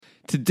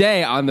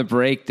Today on the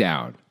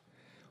breakdown,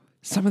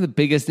 some of the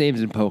biggest names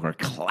in poker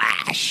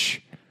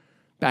clash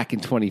back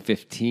in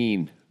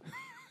 2015.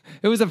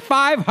 It was a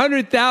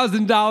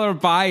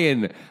 $500,000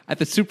 buy-in at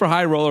the Super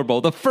High Roller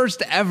Bowl, the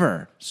first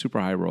ever Super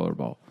High Roller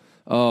Bowl.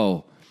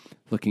 Oh,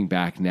 looking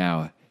back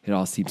now, it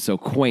all seems so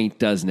quaint,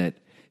 doesn't it?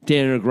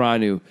 Dan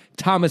Negreanu,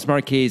 Thomas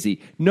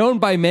Marchese, known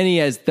by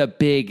many as the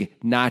Big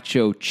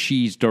Nacho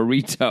Cheese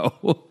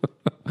Dorito.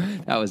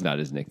 That was not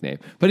his nickname,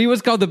 but he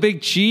was called the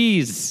Big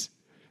Cheese,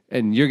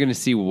 and you're going to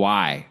see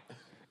why.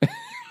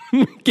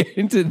 Get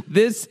into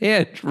this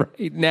hand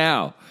right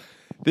now.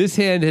 This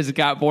hand has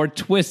got more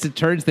twists and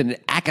turns than an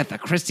Agatha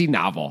Christie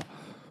novel,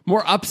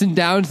 more ups and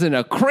downs than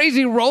a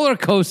crazy roller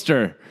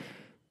coaster.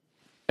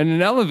 And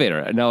an elevator.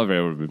 An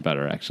elevator would have been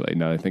better, actually,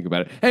 now that I think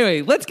about it.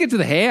 Anyway, let's get to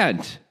the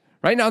hand.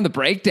 Right now on the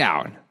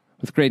breakdown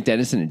with Grant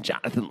Dennison and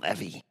Jonathan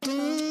Levy.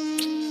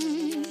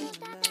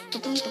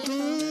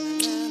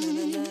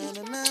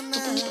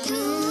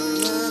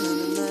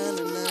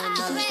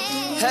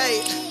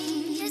 Hey,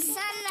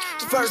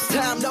 first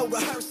time, no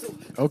rehearsal.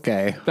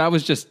 Okay. That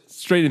was just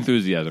straight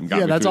enthusiasm.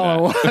 Yeah, that's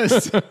all it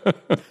was.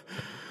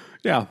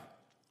 Yeah.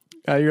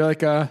 You're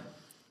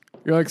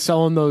like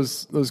selling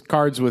those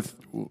cards with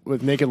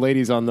naked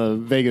ladies on the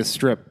Vegas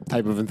Strip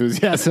type of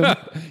enthusiasm.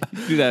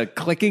 Do that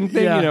clicking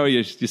thing, Yeah.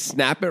 you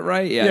snap it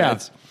right. Yeah.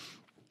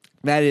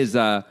 That is,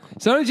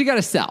 sometimes you got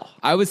to sell.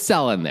 I was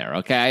selling there,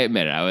 okay? I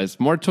admit it. I was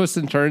more twists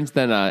and turns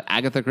than an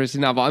Agatha Christie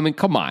novel. I mean,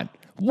 come on.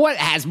 What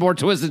has more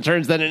twists and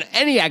turns than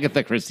any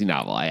Agatha Christie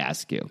novel, I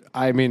ask you?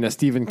 I mean, a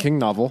Stephen King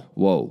novel.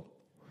 Whoa.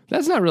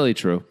 That's not really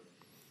true.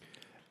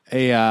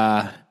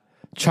 A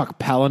Chuck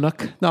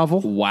Palahniuk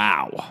novel.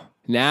 Wow.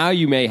 Now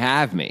you may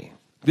have me.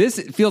 This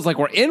feels like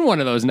we're in one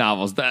of those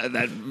novels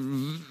that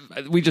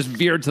we just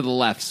veered to the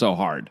left so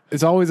hard.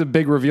 It's always a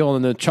big reveal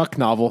in the Chuck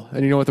novel.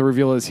 And you know what the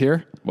reveal is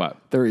here? What?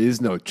 There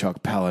is no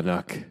Chuck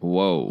Palahniuk.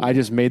 Whoa. I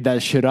just made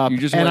that shit up.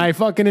 I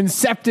fucking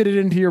incepted it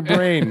into your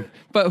brain.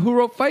 But who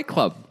wrote Fight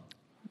Club?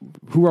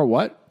 Who wrote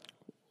what?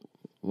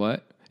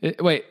 What?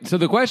 Wait, so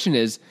the question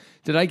is,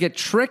 did I get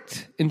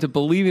tricked into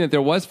believing that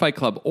there was Fight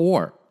Club,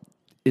 or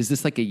is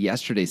this like a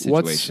yesterday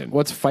situation?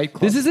 What's Fight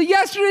Club? This is a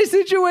yesterday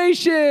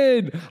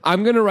situation.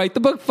 I'm going to write the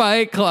book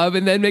Fight Club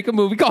and then make a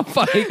movie called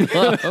Fight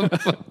Club.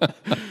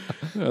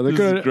 This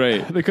is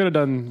great. They could have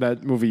done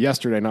that movie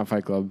yesterday, not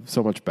Fight Club,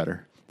 so much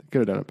better. They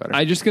could have done it better.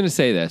 I'm just going to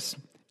say this.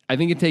 I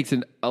think it takes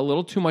a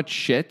little too much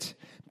shit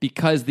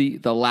because the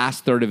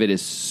last third of it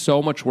is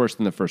so much worse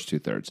than the first two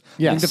thirds.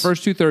 Yes. I think the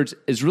first two thirds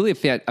is really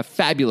a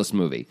fabulous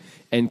movie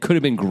and could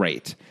have been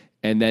great.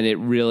 And then it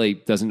really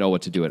doesn't know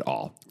what to do at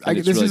all.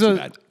 This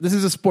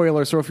is a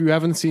spoiler, so if you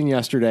haven't seen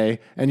Yesterday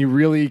and you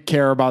really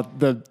care about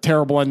the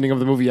terrible ending of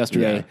the movie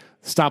Yesterday,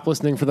 stop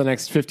listening for the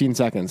next 15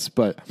 seconds.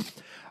 But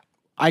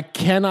I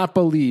cannot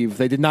believe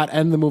they did not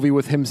end the movie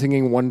with him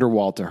singing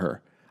Wonderwall to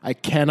her. I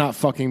cannot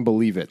fucking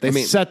believe it. They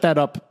set that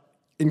up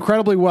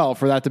incredibly well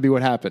for that to be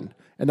what happened,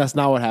 and that's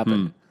not what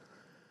happened.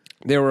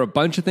 There were a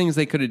bunch of things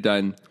they could have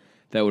done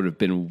that would have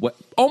been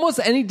almost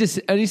any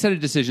set of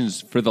decisions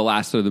for the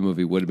last third of the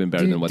movie would have been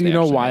better than what they actually did.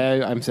 Do you know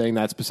why I'm saying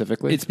that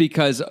specifically? It's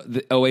because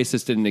the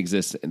Oasis didn't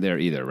exist there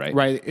either, right?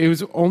 Right. It was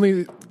the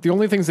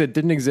only things that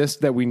didn't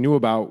exist that we knew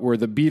about were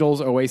the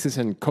Beatles, Oasis,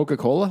 and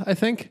Coca-Cola, I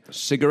think.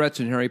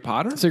 Cigarettes and Harry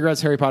Potter?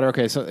 Cigarettes, Harry Potter.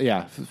 Okay, so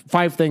yeah,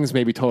 5 things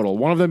maybe total.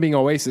 One of them being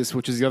Oasis,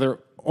 which is the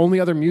only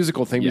other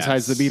musical thing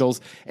besides the Beatles.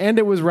 And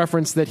it was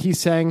referenced that he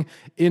sang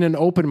in an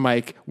open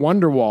mic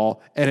Wonderwall,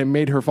 and it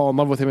made her fall in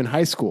love with him in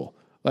high school.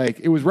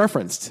 Like, it was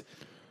referenced.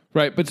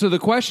 Right, but so the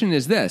question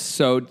is this.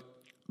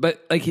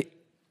 I can't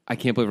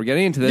believe we're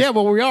getting into this. Yeah,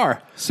 well, we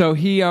are. So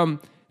he,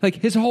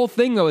 his whole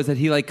thing, though, is that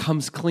he,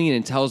 comes clean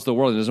and tells the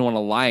world he doesn't want to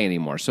lie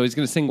anymore. So he's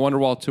going to sing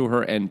Wonderwall to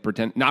her and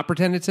not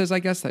pretend it's his, I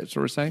guess. That's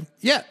what we're saying?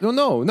 Yeah,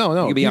 no. You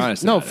can be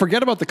honest No, about it.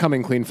 forget about the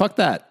coming clean. Fuck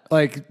that.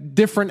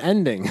 Different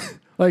ending.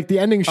 The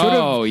ending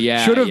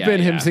should have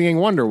been him singing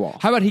Wonderwall.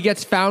 How about he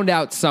gets found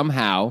out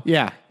somehow?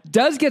 Yeah.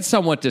 Does get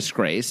somewhat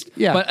disgraced,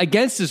 but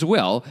against his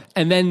will,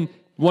 and then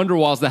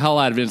Wonderwall's the hell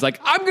out of it. It's like,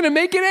 I'm going to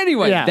make it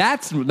anyway. Yeah.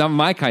 That's not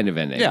my kind of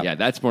ending. Yeah,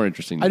 that's more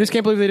interesting. I just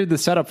can't believe they did the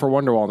setup for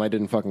Wonderwall and I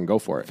didn't fucking go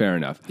for it. Fair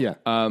enough. Yeah.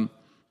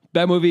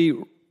 That movie,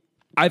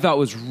 I thought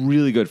was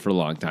really good for a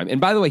long time.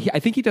 And by the way, I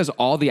think he does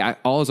all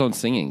his own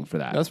singing for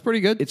that. That's pretty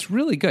good. It's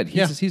really good.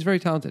 He's very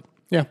talented.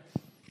 Yeah.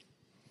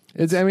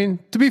 To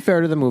be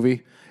fair to the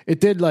movie, it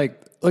did the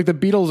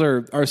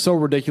Beatles are so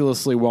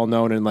ridiculously well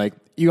known and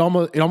it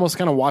almost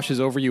kind of washes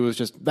over you as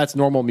just that's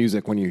normal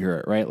music when you hear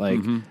it, right?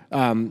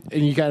 And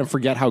you kind of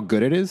forget how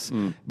good it is.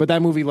 But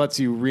that movie lets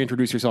you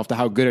reintroduce yourself to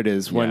how good it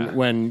is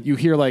when you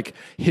hear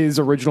his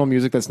original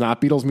music that's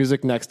not Beatles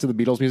music next to the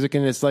Beatles music,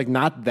 and it's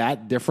not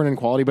that different in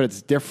quality, but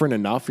it's different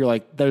enough. You're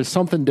like, there's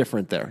something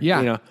different there. Yeah,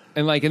 you know?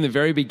 And in the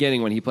very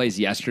beginning when he plays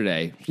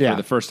Yesterday for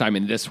the first time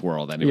in this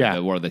world, anyway,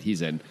 the world that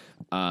he's in,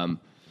 and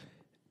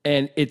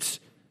it's.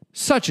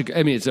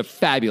 It's a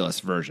fabulous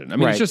version.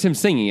 It's just him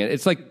singing it.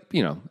 It's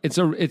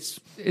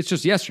it's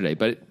just Yesterday,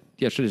 but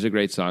Yesterday's a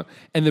great song.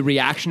 And the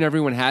reaction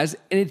everyone has,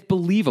 and it's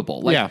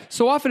believable. Like, Yeah.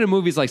 so often in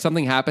movies, like,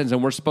 something happens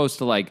and we're supposed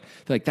to, like,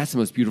 that's the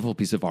most beautiful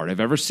piece of art I've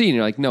ever seen. And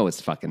you're like, no, it's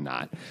fucking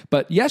not.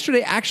 But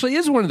Yesterday actually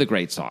is one of the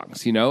great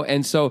songs, you know?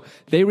 And so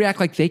they react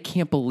like they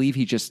can't believe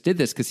he just did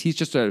this because he's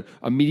just a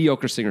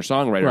mediocre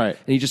singer-songwriter. Right.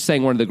 And he just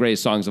sang one of the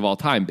greatest songs of all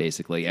time,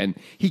 basically. And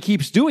he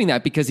keeps doing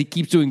that because he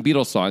keeps doing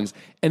Beatles songs.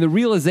 And the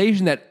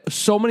realization that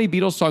so many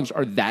Beatles songs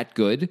are that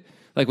good,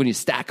 like when you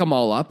stack them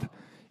all up,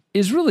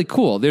 is really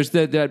cool. There's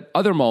that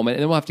other moment,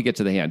 and then we'll have to get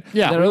to the hand.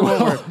 Yeah. That other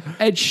moment where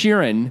Ed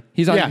Sheeran,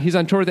 he's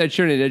on tour with Ed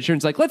Sheeran, and Ed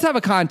Sheeran's like, let's have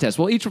a contest.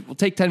 We'll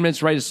take 10 minutes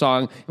to write a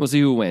song, and we'll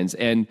see who wins.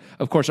 And,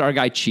 of course, our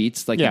guy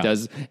cheats like he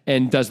does,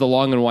 and does the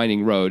long and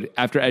winding road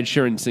after Ed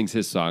Sheeran sings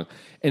his song.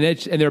 And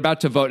they're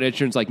about to vote, and Ed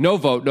Sheeran's like, no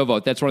vote.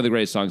 That's one of the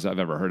greatest songs I've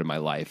ever heard in my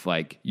life.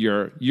 Like,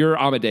 you're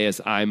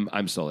Amadeus, I'm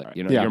Solaire.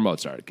 You know, you're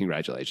Mozart.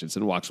 Congratulations.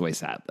 And walks away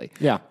sadly.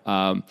 Yeah.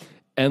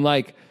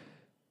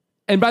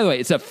 And by the way,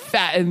 it's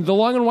and the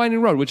Long and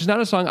Winding Road, which is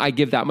not a song I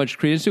give that much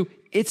credence to.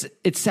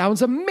 It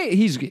sounds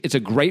amazing. It's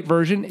a great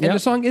version, and the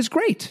song is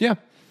great. Yeah.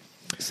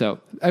 So,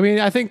 I mean,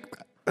 I think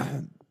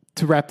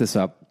to wrap this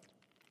up,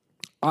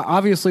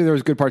 obviously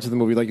there's good parts of the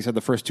movie, like you said,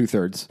 the first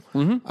 2/3.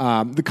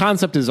 Mm-hmm. The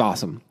concept is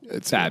awesome.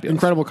 It's fabulous.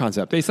 Incredible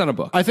concept. Based on a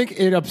book. I think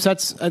it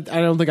upsets, I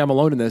don't think I'm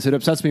alone in this, it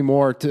upsets me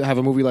more to have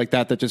a movie like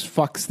that just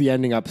fucks the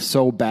ending up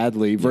so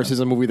badly versus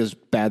a movie that's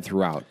bad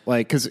throughout.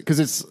 Like, because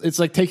it's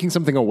like taking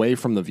something away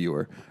from the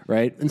viewer,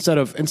 right? Instead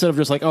of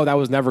just like, oh, that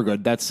was never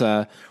good. That's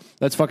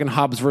fucking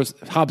Hobbs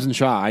and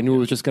Shaw. I knew it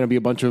was just going to be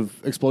a bunch of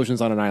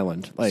explosions on an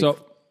island. Like,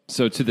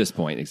 so to this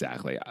point,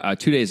 exactly.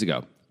 2 days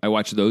ago, I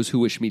watched Those Who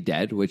Wish Me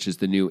Dead, which is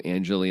the new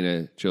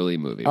Angelina Jolie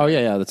movie. Oh,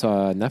 yeah. That's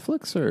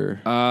Netflix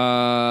or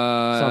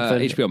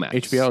something? HBO Max.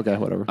 HBO, okay,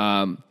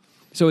 whatever.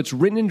 So it's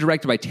written and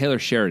directed by Taylor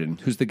Sheridan,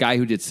 who's the guy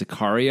who did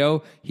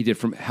Sicario. He did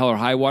From Hell or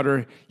High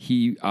Water.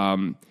 He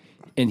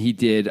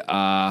did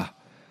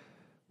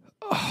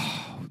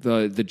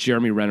the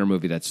Jeremy Renner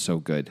movie that's so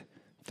good.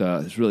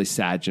 It's really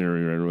sad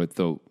Jeremy Renner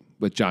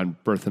with John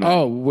Berthenol.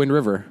 Oh, Wind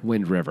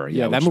River.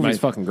 Yeah, that movie's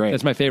fucking great.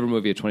 That's my favorite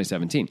movie of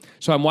 2017.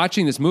 So I'm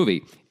watching this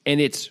movie, and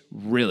it's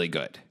really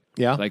good.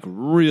 Yeah? Like,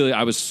 really,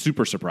 I was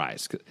super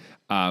surprised.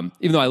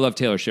 Even though I love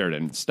Taylor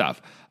Sheridan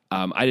stuff.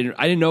 I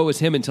didn't know it was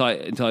him until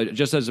I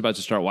just as I was about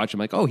to start watching.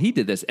 I'm like, oh, he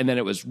did this. And then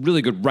it was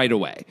really good right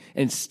away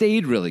and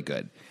stayed really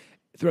good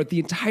throughout the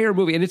entire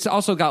movie. And it's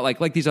also got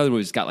like these other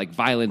movies, got like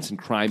violence and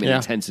crime and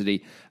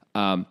intensity.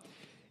 And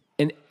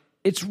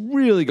it's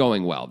really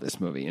going well, this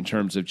movie, in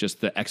terms of just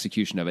the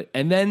execution of it.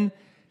 And then,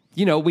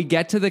 we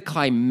get to the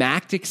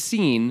climactic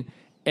scene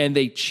and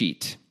they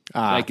cheat.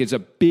 Like, it's a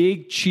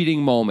big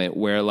cheating moment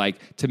where,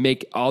 like, to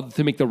make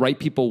the right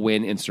people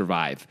win and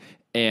survive.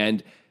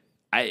 And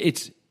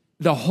it's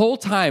the whole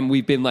time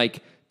we've been,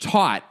 like,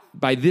 taught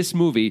by this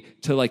movie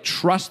to, like,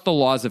 trust the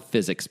laws of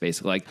physics,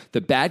 basically. Like,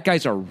 the bad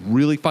guys are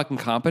really fucking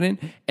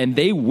competent, and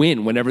they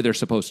win whenever they're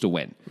supposed to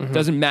win. Mm-hmm.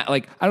 Doesn't matter.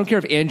 Like, I don't care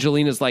if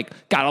Angelina's, like,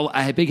 got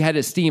a big head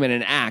of steam and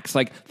an axe.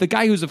 Like, the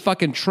guy who's a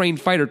fucking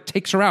trained fighter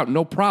takes her out,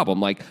 no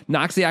problem. Like,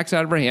 knocks the axe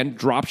out of her hand,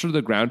 drops her to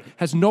the ground,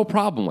 has no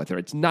problem with her.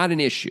 It's not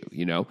an issue,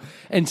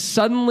 And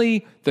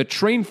suddenly, the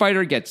trained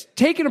fighter gets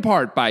taken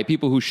apart by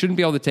people who shouldn't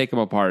be able to take him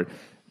apart.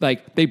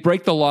 Like, they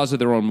break the laws of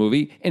their own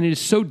movie, and it is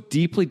so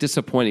deeply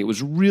disappointing. It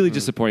was really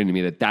disappointing to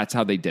me that that's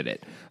how they did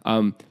it.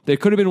 There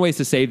could have been ways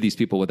to save these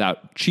people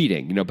without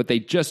cheating, but they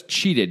just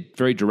cheated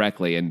very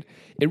directly, and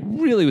it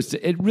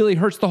really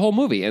hurts the whole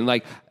movie. And,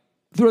 like,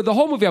 through the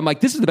whole movie, I'm like,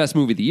 this is the best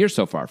movie of the year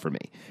so far for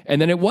me.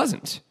 And then it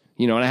wasn't,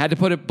 and I had to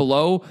put it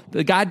below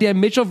the goddamn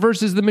Mitchell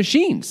versus the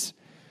Machines,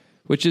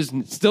 which is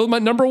still my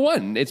number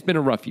one. It's been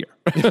a rough year.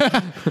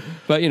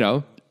 But,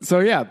 So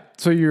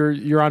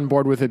you're on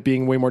board with it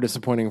being way more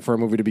disappointing for a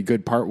movie to be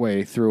good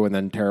partway through and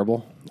then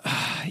terrible?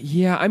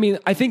 Yeah, I mean,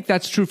 I think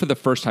that's true for the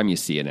first time you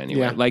see it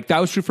anyway. Yeah. Like, that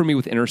was true for me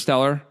with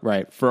Interstellar.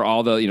 Right. For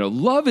all the,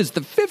 love is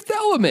the fifth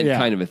element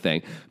kind of a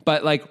thing.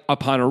 But, like,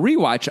 upon a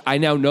rewatch, I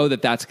now know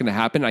that that's going to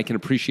happen. I can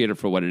appreciate it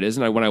for what it is.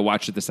 And when I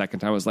watched it the second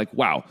time, I was like,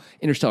 wow,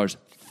 Interstellar's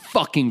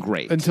fucking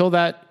great. Until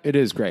that, it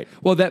is great.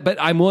 Well, but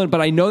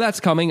I know that's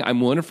coming. I'm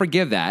willing to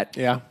forgive that.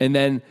 Yeah.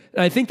 And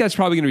I think that's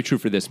probably going to be true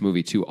for this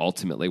movie too,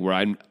 ultimately, where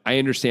I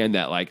understand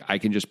that, like, I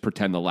can just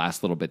pretend the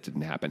last little bit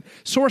didn't happen.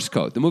 Source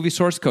Code, the movie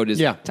Source Code is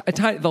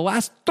the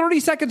last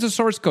 30 seconds of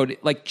Source Code,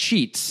 like,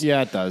 cheats.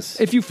 Yeah, it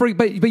does. If you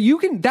but you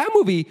can, that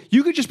movie,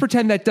 you could just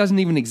pretend that doesn't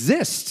even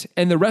exist,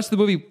 and the rest of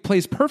the movie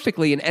plays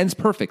perfectly and ends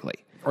perfectly.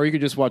 Or you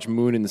could just watch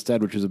Moon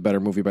instead, which is a better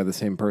movie by the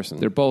same person.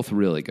 They're both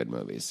really good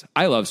movies.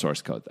 I love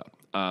Source Code,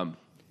 though.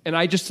 And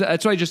that's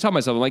what I just tell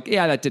myself. I'm like,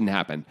 yeah, that didn't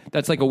happen.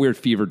 That's like a weird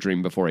fever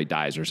dream before he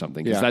dies or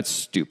something, because that's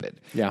stupid.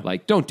 Yeah.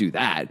 Like, don't do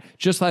that.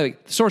 Just like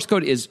Source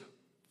Code is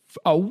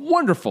a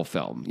wonderful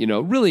film,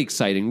 really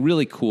exciting,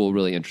 really cool,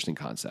 really interesting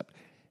concept.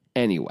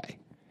 Anyway.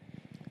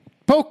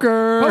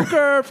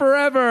 Poker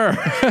forever.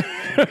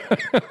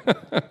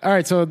 All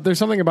right, so there's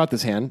something about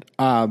this hand.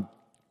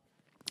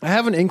 I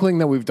have an inkling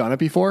that we've done it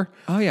before.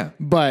 Oh, yeah.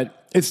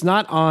 But it's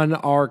not on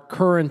our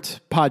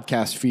current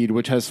podcast feed,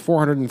 which has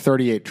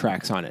 438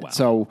 tracks on it. Wow.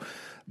 So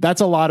That's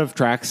a lot of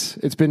tracks.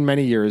 It's been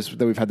many years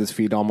that we've had this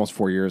feed, almost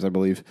 4 years, I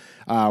believe.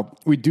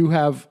 We do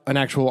have an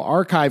actual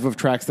archive of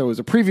tracks that was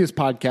a previous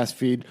podcast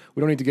feed.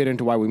 We don't need to get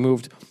into why we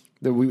moved.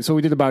 So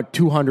we did about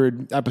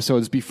 200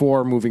 episodes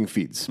before moving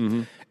feeds.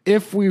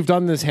 If we've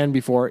done this hand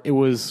before, it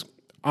was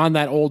on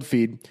that old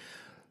feed.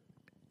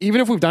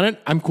 Even if we've done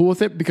it, I'm cool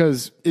with it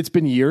because it's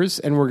been years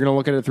and we're going to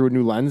look at it through a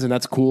new lens, and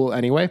that's cool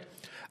anyway.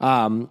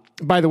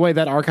 By the way,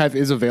 that archive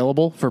is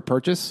available for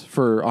purchase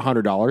for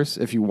 $100.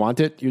 If you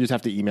want it, you just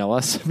have to email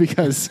us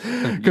because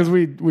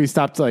we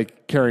stopped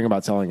like caring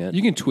about selling it.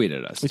 You can tweet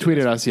at us. You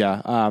tweeted us,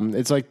 yeah.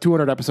 It's like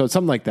 200 episodes,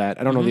 something like that.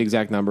 I don't know the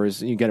exact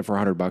numbers. You get it for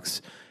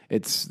 $100.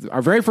 It's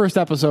our very first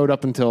episode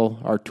up until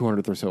our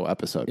 200th or so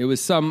episode. It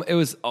was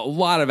a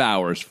lot of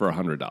hours for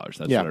 $100. That's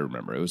what I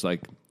remember. It was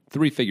like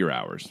 3-figure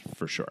hours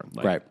for sure.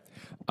 Like,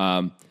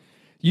 right.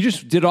 You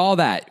just did all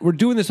that. We're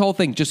doing this whole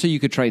thing just so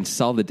you could try and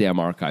sell the damn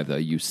archive, though.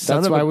 You son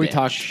That's of a why we bitch.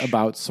 talked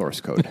about source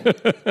code.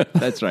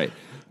 That's right.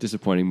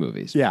 Disappointing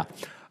movies. Yeah.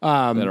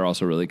 That are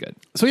also really good.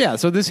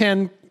 So this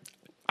hand,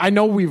 I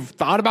know we've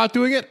thought about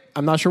doing it.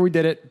 I'm not sure we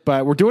did it,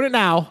 but we're doing it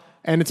now,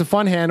 and it's a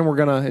fun hand, and we're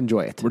going to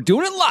enjoy it. We're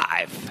doing it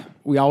live.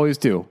 We always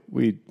do.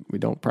 We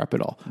don't prep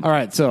at all. All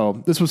right,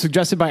 so this was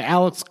suggested by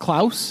Alex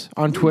Klaus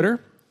on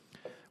Twitter.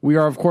 We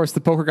are, of course,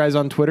 the Poker Guys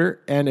on Twitter,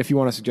 and if you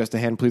want to suggest a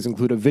hand, please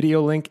include a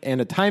video link and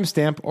a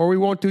timestamp, or we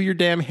won't do your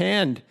damn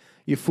hand,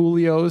 you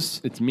foolios.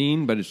 It's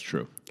mean, but it's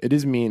true. It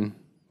is mean,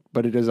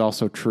 but it is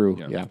also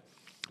true. Yeah.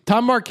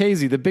 Tom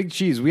Marchese, the big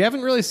cheese. We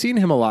haven't really seen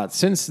him a lot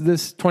since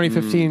this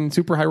 2015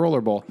 Super High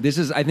Roller Bowl. This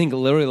is, I think,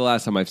 literally the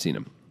last time I've seen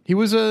him. He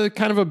was a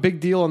kind of a big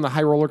deal in the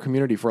high roller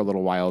community for a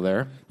little while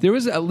there. There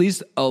was at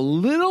least a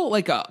little,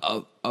 like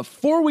a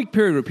 4-week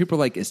period where people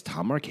were like, is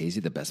Tom Marchese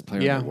the best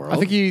player in the world? I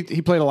think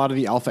he played a lot of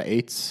the Alpha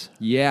 8s.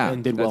 Yeah.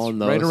 And did well in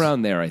those. Right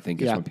around there, I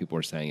think, is when people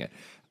were saying it.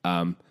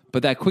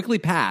 But that quickly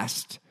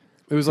passed.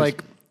 It was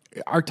like,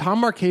 are Tom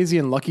Marchese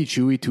and Lucky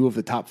Chewy two of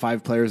the top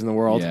 5 players in the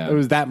world? Yeah. It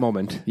was that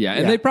moment. Yeah,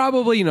 and they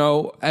probably,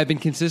 have been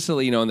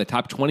consistently, in the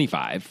top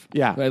 25.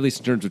 Yeah. At least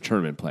in terms of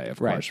tournament play, of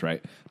course,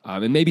 right?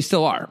 And maybe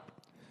still are.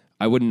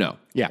 I wouldn't know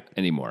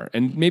anymore.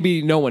 And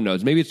maybe no one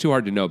knows. Maybe it's too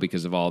hard to know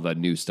because of all the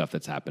new stuff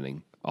that's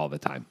happening all the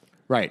time.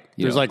 Right.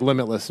 There's like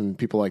Limitless and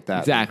people like that.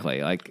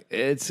 Exactly. Like,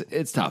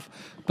 it's tough.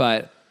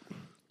 But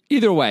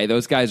either way,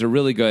 those guys are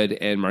really good,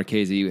 and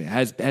Marchese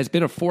has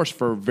been a force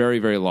for a very,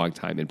 very long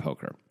time in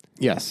poker.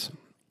 Yes.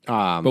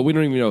 But we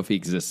don't even know if he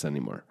exists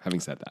anymore, having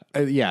said that.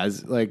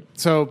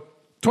 So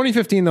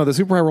 2015, though, the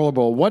Super High Roller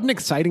Bowl, what an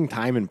exciting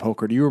time in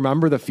poker. Do you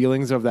remember the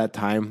feelings of that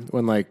time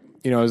when,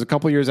 it was a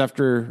couple years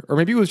after, or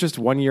maybe it was just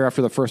 1 year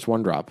after the first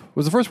one drop.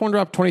 Was the first one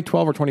drop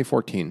 2012 or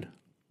 2014?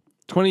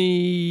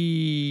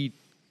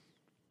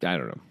 I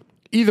don't know.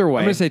 Either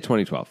way. I'm going to say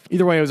 2012.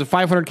 Either way, it was a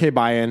 $500K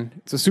buy-in.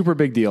 It's a super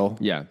big deal.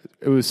 Yeah.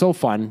 It was so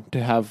fun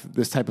to have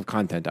this type of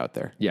content out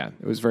there. Yeah.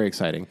 It was very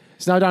exciting.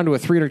 It's now down to a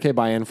 $300K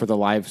buy-in for the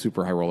live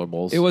Super High Roller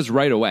Bowls. It was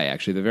right away,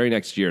 actually. The very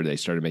next year, they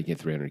started making it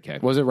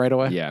 $300K. Was it right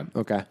away? Yeah.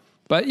 Okay.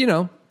 But,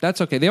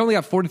 that's okay. They only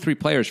got 43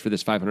 players for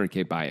this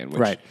 $500K buy-in,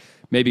 which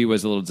maybe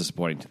was a little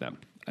disappointing to them.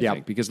 I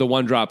think, because the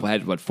one drop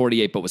had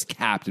 48, but was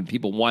capped, and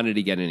people wanted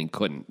to get in and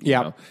couldn't.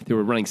 Yeah, they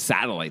were running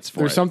satellites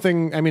for There's it.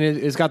 something. I mean,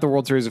 it's got the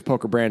World Series of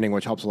Poker branding,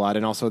 which helps a lot,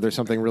 and also there's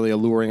something really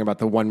alluring about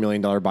the $1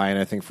 million buy-in.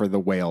 I think for the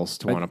whales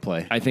to want to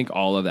play. I think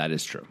all of that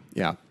is true.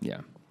 Yeah,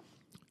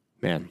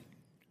 man.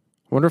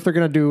 I wonder if they're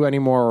going to do any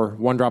more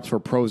one drops where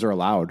pros are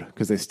allowed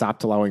because they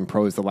stopped allowing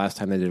pros the last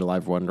time they did a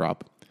live one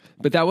drop.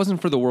 But that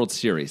wasn't for the World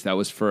Series. That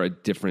was for a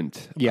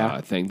different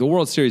thing. The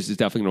World Series is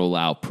definitely going to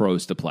allow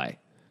pros to play.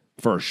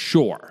 For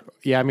sure.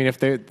 Yeah, I mean,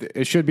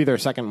 it should be their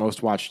second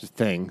most watched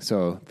thing,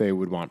 so they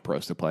would want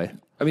pros to play.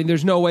 I mean,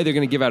 there's no way they're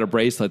going to give out a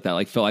bracelet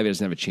that Phil Ivey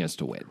doesn't have a chance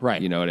to win. Right.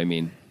 You know what I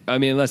mean? I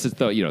mean, unless it's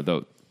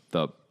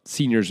the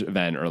seniors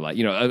event or an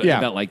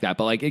event like that.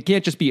 But it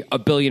can't just be a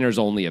billionaires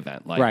only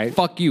event.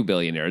 Fuck you,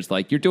 billionaires.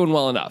 You're doing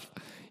well enough.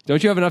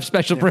 Don't you have enough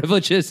special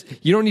privileges?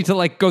 You don't need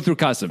to go through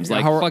customs.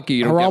 Fuck you.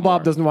 You don't Haral get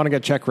Bob more. doesn't want to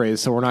get check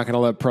raised, so we're not going to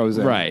let pros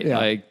in. Right.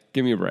 Yeah.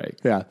 Give me a break.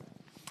 Yeah.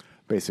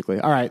 Basically.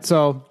 All right.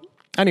 So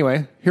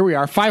anyway, here we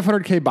are.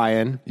 $500K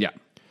buy-in. Yeah.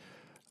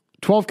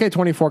 12K,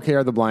 24K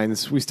are the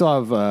blinds. We still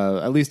have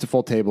at least a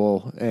full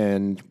table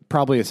and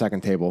probably a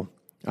second table.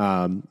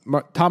 Tom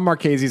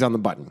Marchese's on the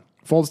button.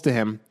 Folds to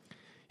him.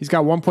 He's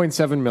got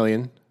 1.7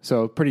 million,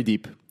 so pretty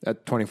deep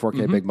at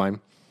 24K big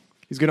blind.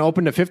 He's going to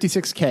open to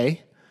 56K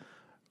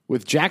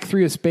with Jack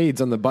 3 of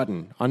spades on the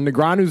button on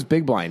Negreanu's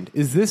big blind.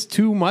 Is this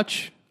too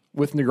much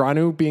with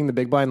Negreanu being the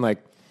big blind?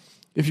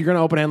 If you're going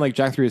to open hand like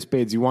Jack 3 of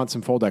spades, you want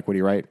some fold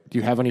equity, right? Do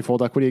you have any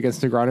fold equity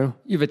against Negreanu?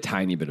 You have a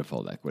tiny bit of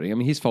fold equity. I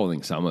mean, he's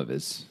folding some of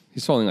his.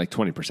 He's folding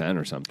 20%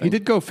 or something. He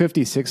did go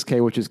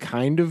 56K, which is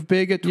kind of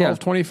big at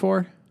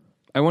 12.24.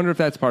 I wonder if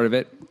that's part of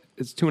it.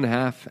 It's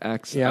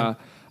 2.5x. Yeah.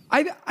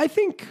 I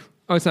think.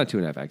 Oh, it's not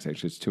 2.5x.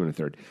 Actually, it's 2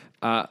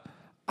 1/3.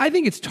 I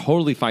think it's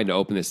totally fine to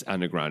open this on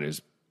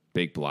Negreanu's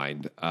big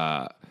blind.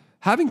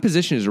 Having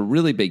position is a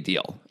really big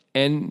deal,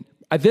 and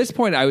at this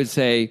point, I would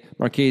say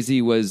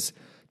Marchese was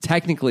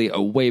technically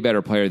a way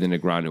better player than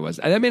Negreanu was.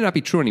 And that may not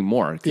be true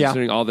anymore, Yeah.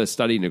 considering all the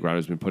study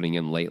Negreanu's been putting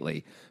in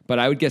lately. But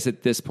I would guess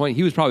at this point,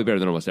 he was probably better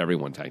than almost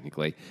everyone,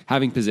 technically.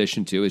 Having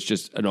position, too, is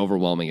just an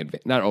overwhelming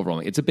not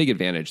overwhelming. It's a big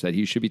advantage that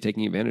he should be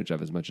taking advantage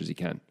of as much as he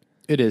can.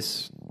 It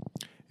is.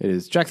 It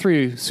is. Jack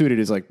 3 suited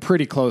is like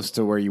pretty close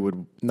to where you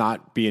would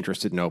not be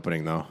interested in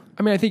opening, though.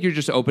 I mean, I think you're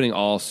just opening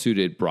all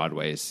suited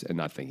Broadways and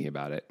not thinking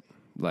about it.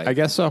 Like, I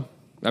guess so.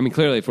 I mean,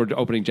 clearly, if we're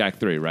opening Jack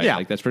 3, right? Yeah.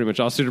 Like, that's pretty much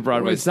all suited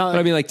Broadways. It's not but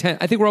I mean, like 10,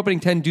 I think we're opening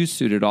 10 deuce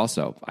suited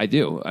also. I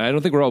do. I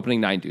don't think we're opening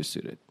 9 deuce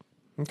suited.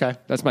 Okay.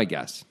 That's my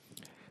guess.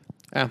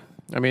 Yeah.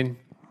 I mean,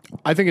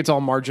 I think it's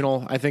all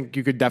marginal. I think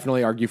you could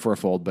definitely argue for a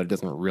fold, but it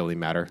doesn't really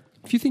matter.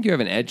 If you think you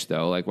have an edge,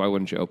 though, like, why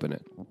wouldn't you open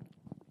it?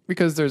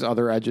 Because there's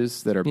other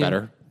edges that are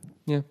better.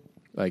 Yeah.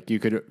 Like you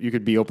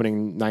could be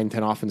opening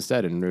 9-10 off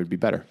instead, and it would be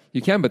better.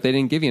 You can, but they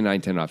didn't give you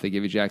 9-10 off. They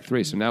gave you Jack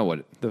 3. So now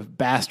what? The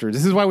bastards.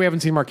 This is why we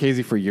haven't seen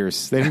Marchese for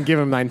years. They didn't give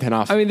him 9-10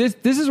 off. I mean, this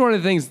is one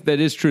of the things that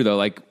is true, though.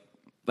 Like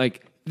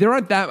there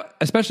aren't that,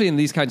 especially in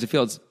these kinds of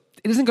fields,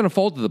 it isn't going to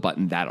fold to the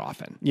button that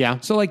often. Yeah.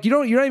 So like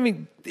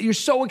you're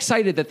so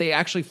excited that they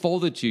actually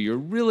folded to you. You're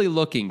really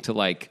looking to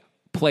like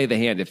play the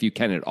hand if you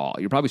can at all.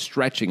 You're probably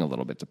stretching a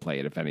little bit to play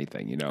it, if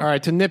anything. You know. All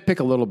right, to nitpick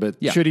a little bit,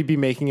 Yeah. should he be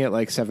making it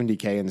like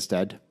 70K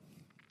instead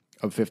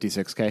of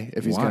 56K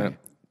if he's Why? going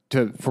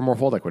to for more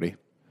fold equity?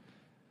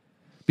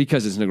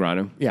 Because it's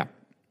Negreanu. Yeah.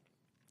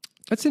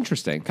 That's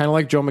interesting. Kind of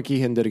like Joe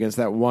McKeon did against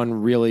that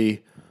one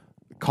really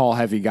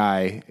call-heavy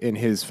guy in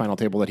his final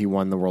table that he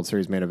won the World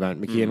Series main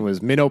event. McKeon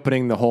was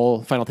mid-opening the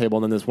whole final table,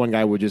 and then this one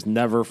guy would just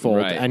never fold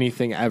Right.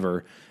 anything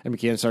ever. And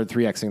McKeon started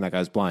 3Xing that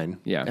guy's blind.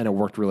 Yeah. And it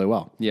worked really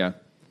well. Yeah.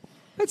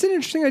 That's an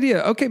interesting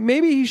idea. Okay,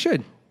 maybe he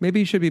should. Maybe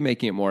he should be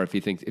making it more if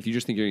you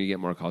just think you're going to get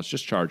more calls.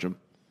 Just charge him.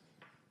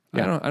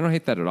 Yeah. I don't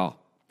hate that at all.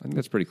 I think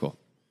that's pretty cool.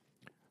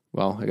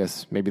 Well, I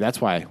guess maybe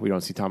that's why we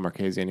don't see Tom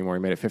Marchese anymore. He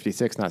made it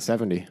 56, not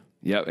 70.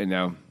 Yep, and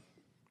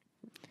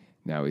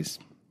now he's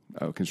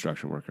a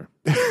construction worker.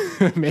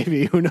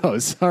 Maybe. Who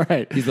knows? All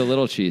right. He's the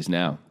little cheese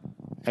now.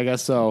 I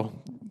guess so.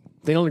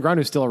 Daniel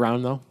Negreanu's still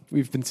around, though.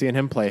 We've been seeing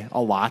him play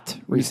a lot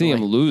recently. We see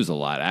him lose a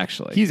lot,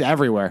 actually. He's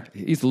everywhere.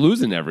 He's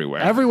losing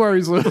everywhere. Everywhere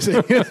he's losing.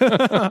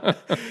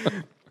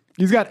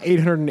 He's got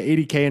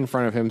 880K in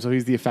front of him, so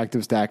he's the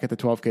effective stack at the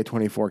 12K,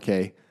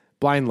 24K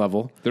blind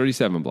level.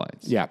 37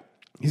 blinds. Yeah.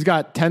 He's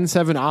got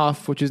 10-7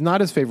 off, which is not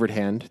his favorite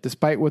hand,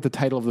 despite what the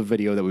title of the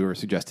video that we were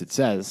suggested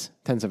says.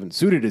 10-7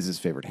 suited is his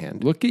favorite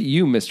hand. Look at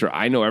you, Mr.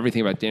 I know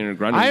everything about Daniel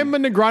Negreanu. I am a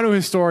Negreanu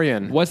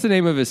historian. What's the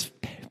name of his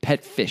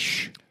pet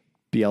fish?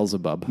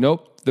 Beelzebub.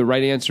 Nope. The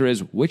right answer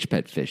is which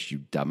pet fish, you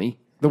dummy?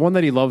 The one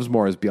that he loves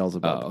more is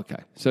Beelzebub. Oh,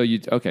 okay. So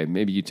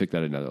maybe you took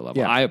that another level.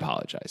 Yeah. I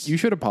apologize. You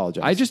should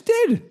apologize. I just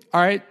did.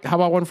 All right, how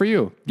about one for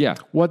you? Yeah.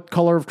 What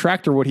color of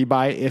tractor would he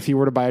buy if he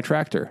were to buy a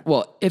tractor?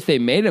 Well, if they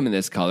made him in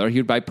this color, he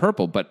would buy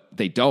purple, but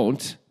they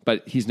don't.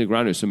 But he's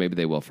Negreanu, so maybe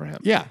they will for him.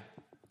 Yeah.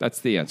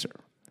 That's the answer.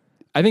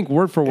 I think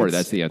word for word,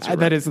 that's the answer.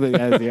 That is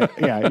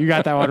yeah, you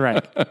got that one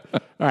right. All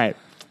right.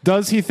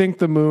 Does he think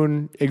the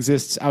moon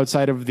exists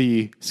outside of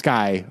the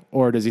sky,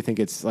 or does he think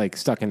it's like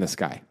stuck in the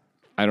sky?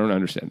 I don't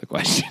understand the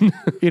question.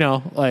 You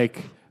know,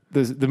 like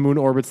the moon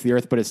orbits the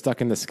Earth, but it's stuck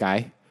in the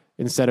sky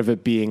instead of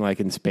it being like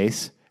in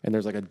space, and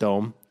there's like a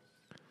dome,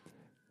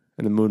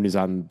 and the moon is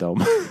on the dome.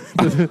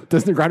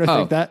 Does Negreanu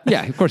think that?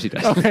 Yeah, of course he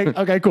does.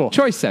 Okay, cool.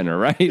 Choice Center,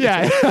 right?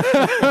 Yeah.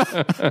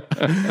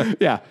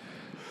 Yeah.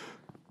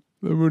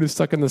 The moon is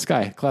stuck in the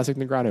sky. Classic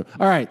Negreanu.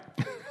 All right.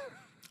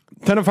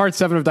 10 of hearts,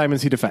 7 of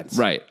diamonds, he defends.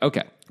 Right,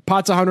 okay.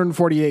 Pot's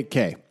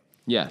 148K.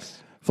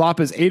 Yes. Flop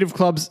is 8 of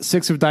clubs,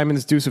 6 of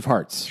diamonds, deuce of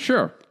hearts.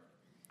 Sure.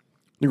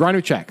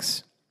 Negreanu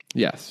checks.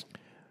 Yes.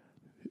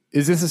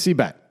 Is this a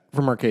C-bet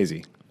for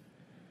Marchese?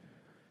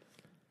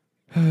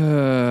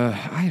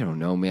 I don't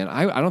know, man.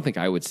 I don't think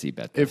I would see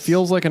bet It this.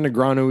 feels like a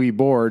Negreanu-y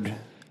board.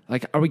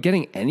 Like, are we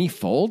getting any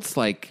folds?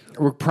 Like,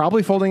 We're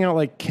probably folding out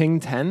like King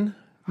 10,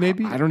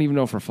 maybe? I don't even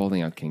know if we're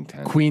folding out King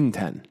 10. Queen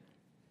 10.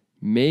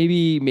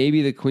 Maybe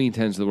the Queen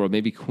 10s of the world.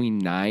 Maybe Queen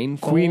 9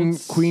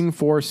 folds. Queen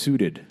 4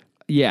 suited.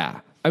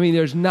 Yeah. I mean,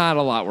 there's not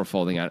a lot we're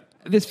folding out.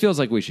 This feels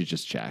like we should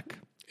just check.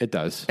 It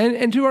does.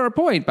 And to our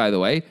point, by the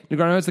way,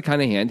 Negreanu has the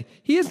kind of hand,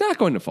 he is not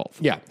going to fold.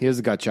 Yeah, he has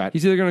a gut shot.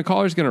 He's either going to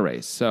call or he's going to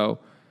raise. So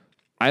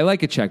I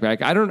like a check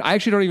back. I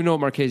actually don't even know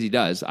what Marchese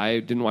does. I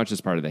didn't watch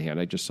this part of the hand.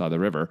 I just saw the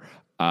river.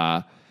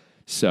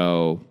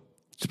 So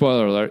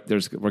spoiler alert,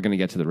 we're going to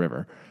get to the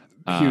river.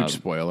 Huge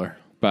spoiler.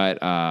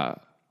 But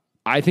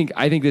I think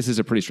this is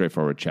a pretty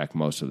straightforward check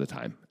most of the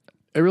time.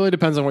 It really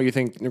depends on what you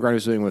think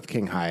Negreanu's doing with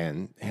King High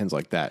and hands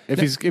like that. If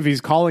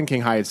he's calling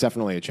King High, it's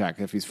definitely a check.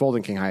 If he's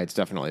folding King High, it's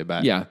definitely a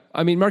bet. Yeah.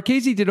 I mean,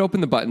 Marchese did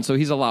open the button, so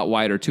he's a lot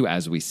wider too,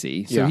 as we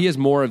see. So Yeah. he has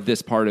more of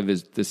this part of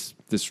his this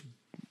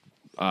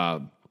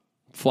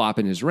flop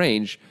in his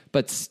range,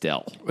 but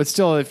still. But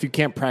still, if you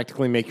can't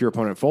practically make your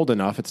opponent fold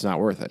enough, it's not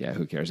worth it. Yeah,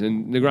 who cares?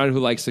 And Negreanu, who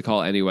likes to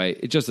call anyway,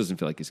 it just doesn't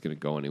feel like he's going to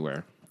go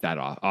anywhere that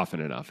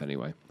often enough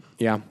anyway.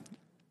 Yeah.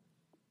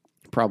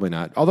 Probably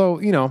not. Although,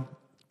 you know,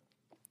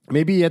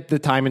 maybe at the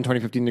time in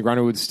 2015,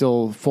 Negreanu would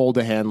still fold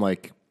a hand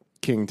like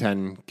King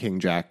 10, King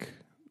Jack,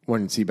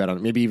 when C bet on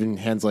it. Maybe even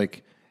hands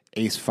like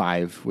ace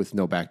 5 with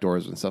no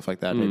backdoors and stuff like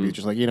that. Maybe it's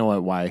just like, you know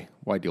what,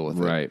 why deal with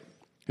it? Right.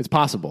 It's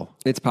possible.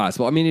 It's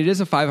possible. I mean, it is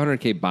a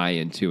 $500K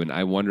buy-in too, and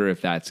I wonder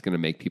if that's going to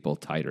make people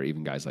tighter,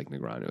 even guys like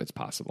Negreanu. It's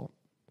possible.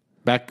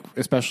 Back,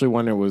 especially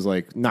when it was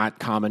like not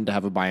common to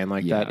have a buy-in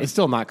like that. It's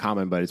still not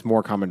common, but it's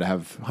more common to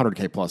have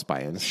 100K plus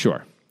buy-ins.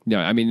 Sure. No,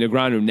 I mean,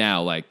 Negreanu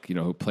now, like, you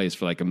know, who plays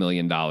for like $1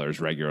 million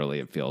regularly,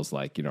 it feels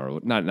like, you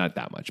know, not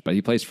that much, but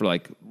he plays for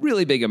like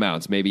really big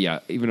amounts. Maybe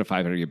even a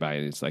 $500K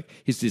buy-in, it's like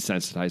he's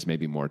desensitized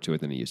maybe more to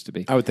it than he used to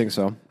be. I would think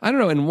so. I don't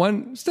know.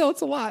 And still,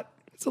 it's a lot.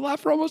 It's a lot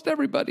for almost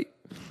everybody.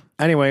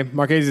 Anyway,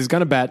 Marchese is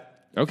going to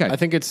bet. Okay. I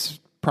think it's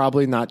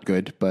probably not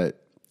good,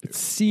 but It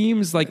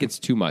seems like it's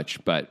too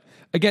much, but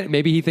again,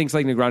 maybe he thinks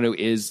like Negreanu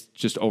is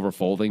just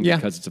overfolding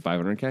because it's a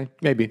 $500K.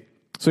 maybe.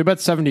 So he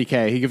bets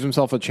 70K. He gives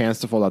himself a chance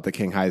to fold out the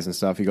king highs and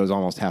stuff. He goes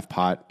almost half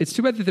pot. It's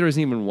too bad that there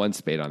isn't even one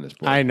spade on this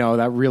board. I know.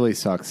 That really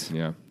sucks.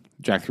 Yeah.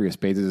 Jack 3 of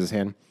spades is his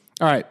hand.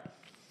 All right.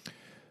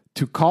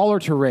 To call or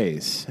to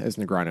raise as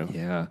Negreanu.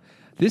 Yeah.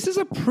 This is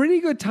a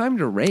pretty good time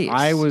to raise.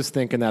 I was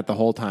thinking that the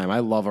whole time. I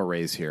love a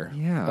raise here.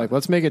 Yeah. Like,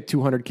 let's make it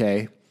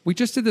 200K. We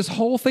just did this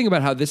whole thing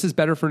about how this is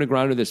better for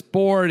Negreanu, this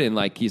board, and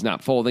like he's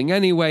not folding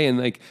anyway, and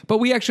like, but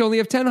we actually only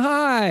have 10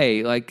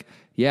 high. Like,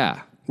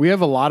 yeah. We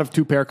have a lot of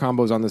 2-pair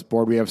combos on this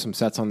board. We have some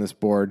sets on this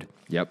board.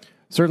 Yep.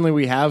 Certainly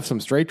we have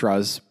some straight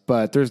draws,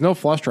 but there's no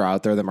flush draw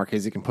out there that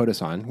Marchese can put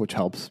us on, which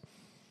helps.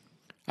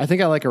 I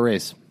think I like a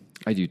raise.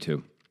 I do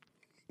too.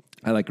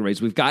 I like a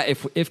raise. We've got,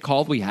 if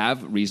called, we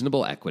have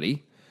reasonable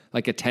equity.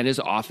 Like a 10 is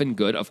often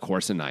good. Of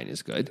course, a 9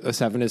 is good. A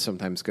 7 is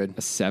sometimes good.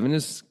 A 7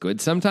 is good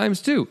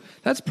sometimes too.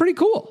 That's pretty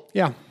cool.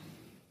 Yeah.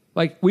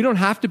 Like, we don't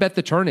have to bet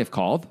the turn if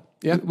called.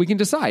 Yeah. We can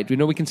decide. We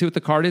know we can see what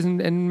the card is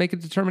and make a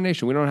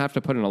determination. We don't have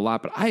to put in a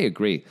lot, but I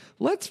agree.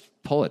 Let's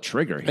pull a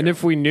trigger here. And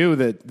if we knew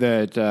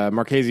that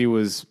Marchese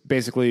was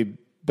basically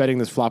betting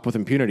this flop with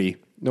impunity,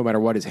 no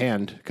matter what his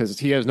hand, because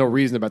he has no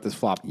reason to bet this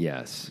flop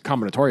yes.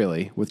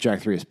 combinatorially with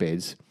Jack 3 of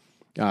spades,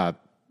 I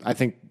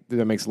think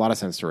that makes a lot of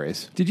sense to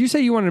raise. Did you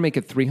say you wanted to make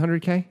it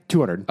 300K?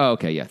 200. Oh,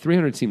 okay, yeah.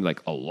 300 seemed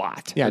like a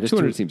lot. Yeah, But just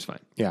 200 seems fine.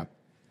 Yeah.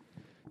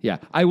 Yeah.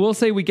 I will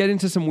say we get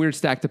into some weird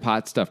stack to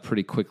pot stuff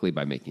pretty quickly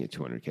by making it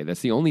 200K.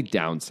 That's the only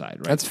downside,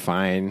 right? That's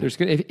fine. There's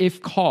gonna,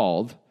 if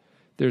called,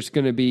 there's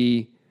going to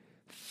be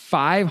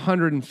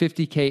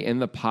 550K in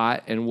the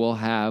pot, and we'll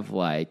have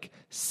like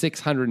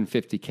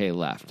 650K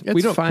left.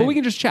 It's fine. But we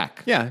can just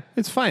check. Yeah,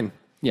 it's fine.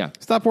 Yeah.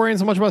 Stop worrying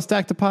so much about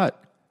stack to pot.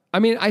 I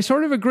mean, I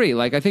sort of agree.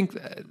 Like, I think,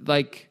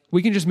 like,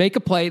 we can just make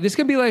a play. This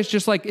can be like,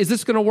 just like, is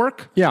this going to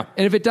work? Yeah.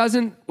 And if it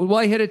doesn't, will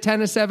I hit a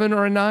 10, a 7,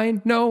 or a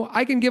 9? No,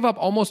 I can give up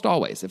almost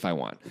always if I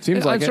want.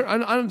 Seems like it.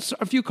 On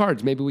a few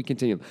cards, maybe we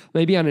continue.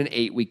 Maybe on an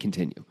 8, we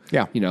continue.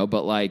 Yeah. You know,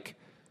 but like,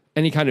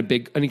 any kind of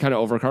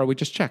overcard, we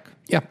just check.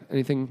 Yeah.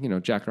 Anything, you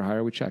know, jack or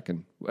higher, we check.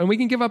 And we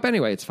can give up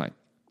anyway. It's fine.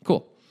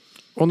 Cool.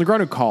 Well,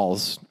 Negreanu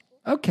calls.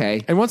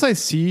 Okay. And once I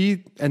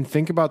see and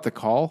think about the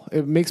call,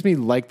 it makes me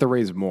like the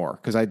raise more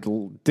because I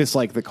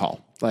dislike the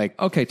call.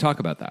 Like, Okay, talk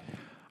about that.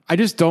 I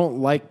just don't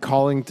like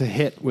calling to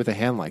hit with a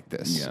hand like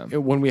this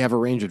when we have a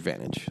range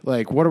advantage.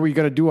 Like, what are we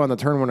going to do on the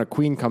turn when a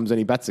queen comes and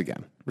he bets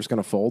again? We're just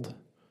going to fold?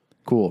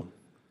 Cool.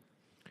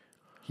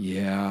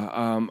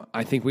 Yeah,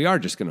 I think we are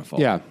just going to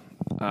fold. Yeah.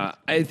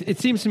 It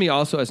seems to me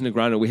also as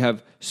Negreanu, we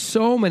have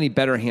so many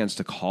better hands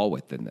to call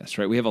with than this,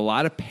 right? We have a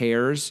lot of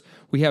pairs.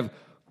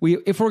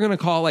 If we're going to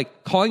call,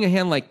 like calling a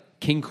hand like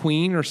King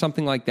Queen or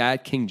something like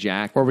that, King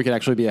Jack, Or we could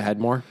actually be ahead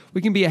more. we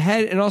can be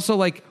ahead, and also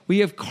like we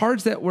have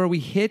cards where we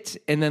hit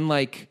and then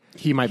like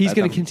He's going bet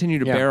to them. continue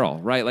to Yeah. barrel,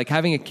 right? Like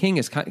having a king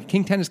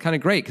King 10 is kind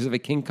of great because if a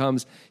king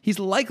comes, he's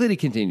likely to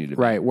continue to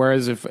barrel. Right.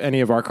 Whereas if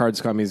any of our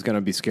cards come, he's going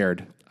to be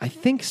scared. I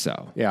think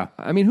so. Yeah.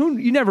 I mean,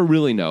 you never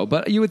really know,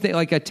 but you would think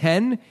like a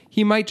 10,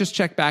 he might just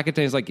check back at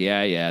 10. He's like,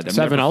 yeah.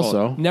 7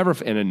 also. Never,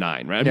 and a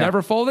 9, right? I'm Yeah.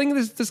 never folding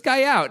this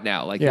guy out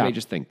now. Like, Yeah. you may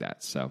just think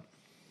that. So,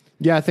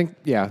 Yeah,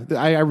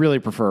 I really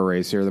prefer a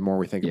raise here the more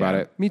we think about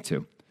it. Me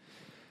too.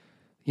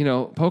 You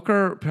know,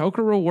 poker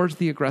rewards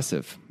the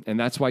aggressive, and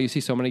that's why you see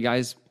so many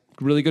guys,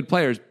 really good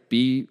players,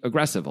 be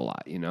aggressive a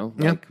lot. You know,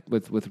 like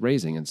with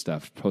raising and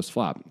stuff post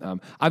flop.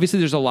 Obviously,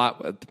 there's a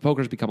lot.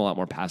 Poker's become a lot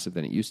more passive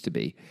than it used to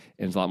be,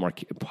 and it's a lot more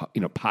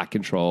pot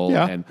control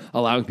and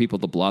allowing people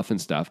to bluff and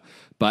stuff.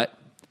 But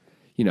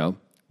you know,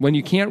 when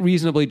you can't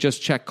reasonably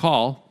just check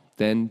call,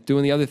 then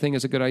doing the other thing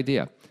is a good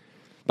idea.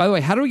 By the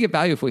way, how do we get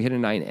value if we hit a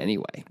 9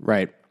 anyway?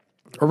 Right.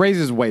 A raise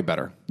is way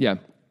better. Yeah.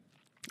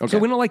 Okay. So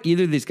we don't like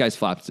either of these guys'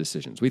 flops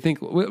decisions. We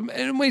think,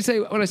 and when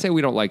I say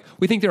we don't like,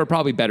 we think there are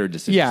probably better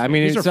decisions. Yeah, I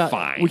mean, these it's are not,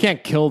 fine. We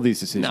can't kill these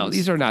decisions. No,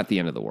 these are not the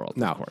end of the world,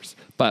 No. of course.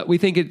 But we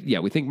think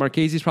we think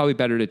Marchese's probably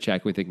better to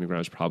check. We think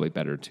Negreanu's probably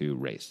better to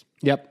raise.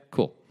 Yep.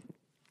 Cool.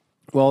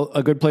 Well,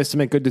 a good place to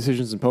make good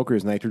decisions in poker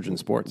is Nitrogen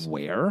Sports.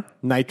 Where?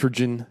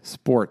 Nitrogen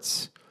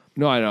Sports.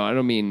 No, I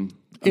don't mean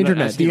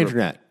Internet. The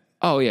internet.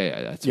 Oh,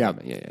 yeah. That's Yeah.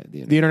 what I meant.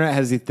 Yeah. The internet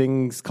has these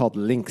things called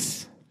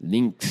links.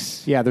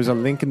 Links. Yeah, there's a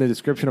link in the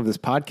description of this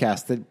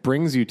podcast that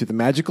brings you to the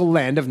magical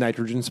land of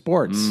Nitrogen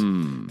Sports.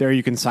 There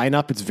you can sign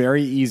up. It's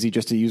very easy,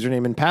 just a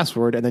username and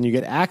password, and then you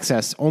get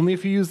access, only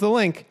if you use the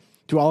link,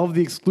 to all of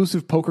the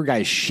exclusive Poker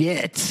Guys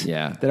shit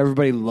that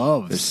everybody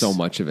loves. There's so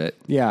much of it.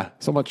 Yeah,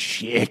 so much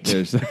shit.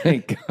 There's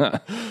like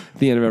at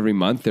the end of every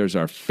month, there's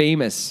our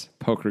famous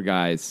Poker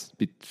Guys,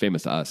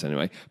 famous to us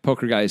anyway,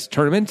 Poker Guys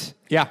tournament.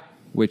 Yeah.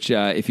 Which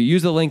if you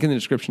use the link in the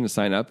description to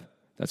sign up,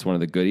 that's one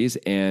of the goodies.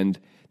 And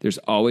there's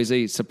always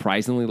a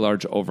surprisingly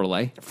large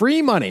overlay.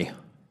 Free money.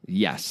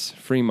 Yes,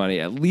 free money.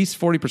 At least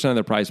 40% of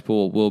their prize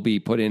pool will be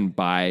put in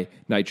by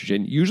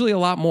Nitrogen. Usually a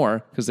lot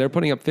more because they're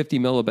putting up 50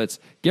 millibits,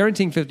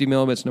 guaranteeing 50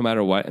 millibits no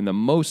matter what. And the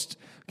most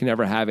can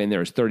ever have in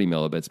there is 30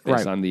 millibits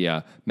based on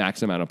the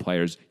max amount of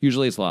players.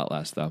 Usually it's a lot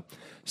less though.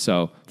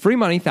 So free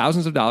money,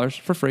 thousands of dollars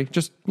for free.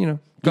 Just, go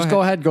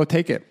ahead, go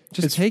take it.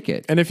 Just take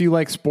it. And if you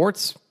like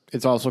sports,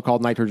 it's also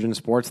called Nitrogen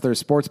Sports. There's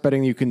sports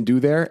betting you can do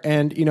there.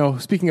 And,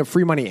 speaking of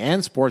free money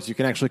and sports, you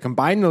can actually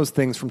combine those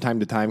things from time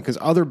to time because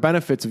other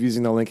benefits of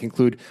using the link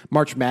include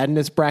March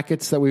Madness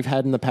brackets that we've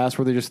had in the past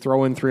where they just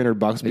throw in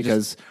 $300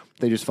 because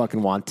they just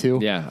fucking want to.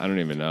 Yeah, I don't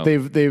even know.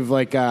 They've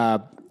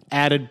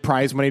added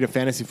prize money to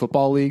fantasy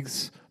football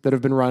leagues that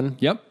have been run.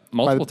 Yep,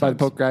 multiple by the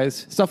Poker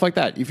Guys. Stuff like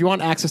that. If you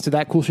want access to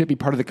that cool shit, be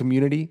part of the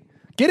community,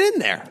 get in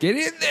there. Get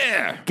in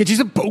there. Get you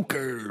some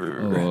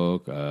poker.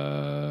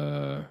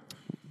 Poker.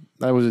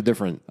 That was a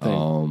different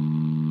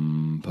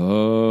thing.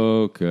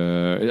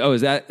 Poker. Oh,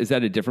 is that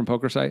a different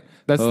poker site?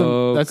 That's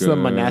the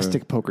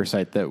monastic poker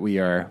site that we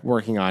are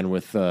working on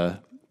with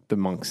the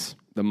monks.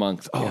 The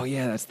monks. Oh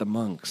yeah, that's the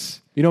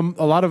monks. A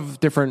lot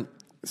of different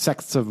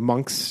sects of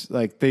monks,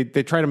 like they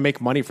try to make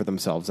money for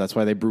themselves. That's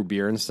why they brew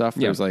beer and stuff.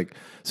 Yeah.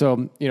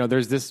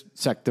 There's this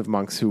sect of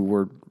monks who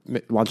we're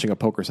launching a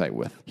poker site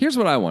with. Here's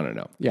what I want to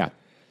know. Yeah.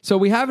 So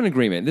we have an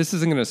agreement. This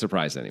isn't going to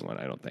surprise anyone,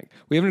 I don't think.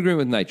 We have an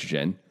agreement with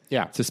Nitrogen.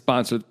 Yeah. To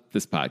sponsor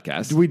this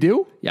podcast. Do we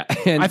do? Yeah.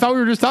 And I thought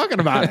we were just talking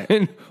about it.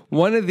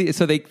 And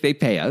so they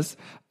pay us.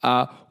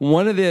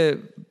 One of the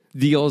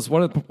deals,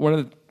 one of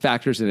the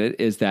factors in it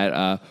is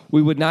that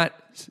we would not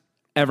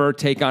ever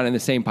take on in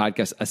the same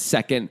podcast a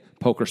second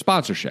poker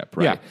sponsorship,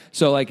 right? Yeah.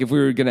 So like if we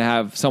were going to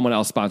have someone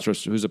else sponsor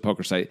us who's a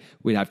poker site,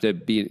 we'd have to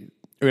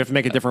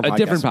make a different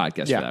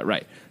podcast for that,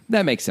 right?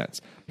 That makes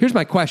sense. Here's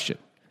my question.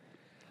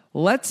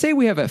 Let's say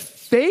we have a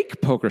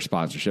fake poker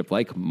sponsorship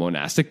like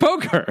Monastic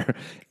Poker.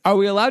 Are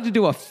we allowed to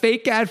do a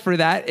fake ad for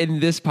that in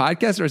this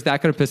podcast, or is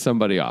that going to piss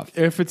somebody off?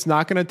 If it's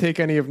not going to take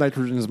any of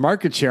Nitrogen's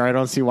market share, I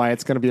don't see why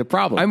it's going to be a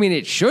problem. I mean,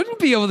 it shouldn't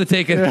be able to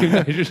take any of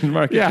Nitrogen's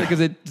market share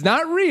because it's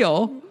not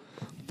real.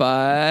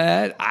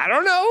 But I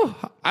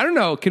don't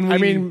know. Can we? I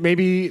mean,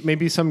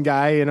 maybe some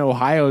guy in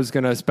Ohio is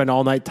going to spend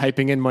all night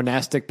typing in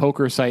Monastic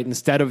Poker site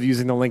instead of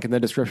using the link in the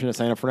description to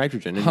sign up for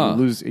Nitrogen,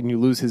 and you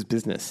lose his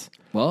business.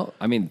 Well,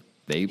 I mean.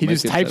 He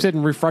just types it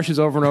and refreshes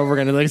over and over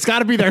again. And it's got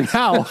to be there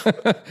now.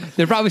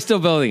 They're probably still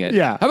building it.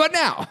 Yeah. How about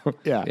now?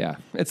 Yeah. Yeah.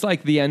 It's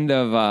like the end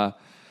of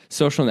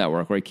Social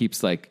Network where he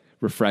keeps like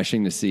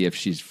refreshing to see if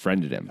she's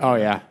friended him. Oh,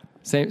 yeah.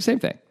 Same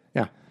thing.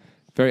 Yeah.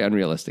 Very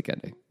unrealistic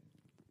ending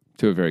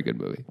to a very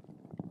good movie.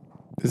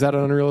 Is that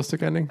an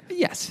unrealistic ending?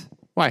 Yes.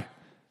 Why?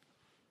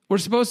 We're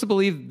supposed to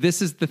believe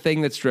this is the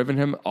thing that's driven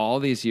him all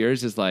these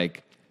years is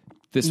like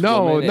this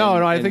No, woman.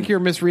 I think you're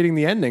misreading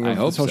the ending of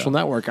the Social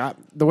Network.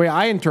 The way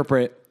I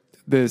interpret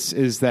this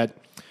is that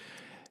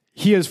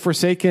he has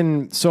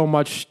forsaken so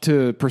much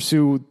to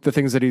pursue the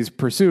things that he's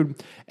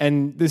pursued,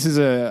 and this is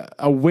a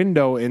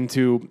window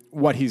into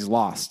what he's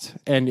lost,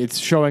 and it's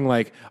showing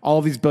like all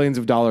of these billions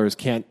of dollars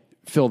can't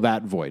fill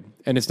that void.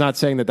 And it's not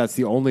saying that that's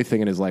the only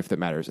thing in his life that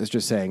matters. It's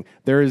just saying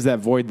there is that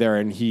void there,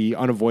 and he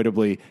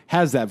unavoidably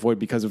has that void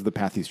because of the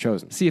path he's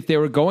chosen. See, if they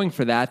were going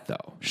for that,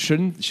 though,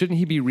 shouldn't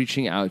he be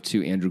reaching out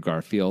to Andrew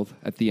Garfield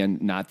at the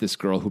end, not this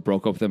girl who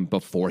broke up with him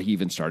before he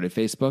even started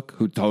Facebook,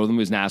 who told him he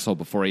was an asshole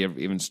before he ever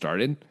even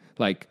started?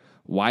 Like,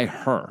 why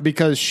her?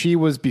 Because she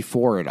was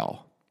before it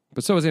all.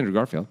 But so was Andrew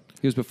Garfield.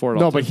 He was before it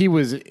all. No, but he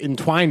was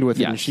entwined with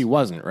it, and she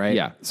wasn't, right?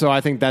 Yeah. So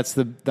I think that's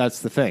the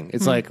thing.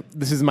 It's like,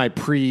 this is my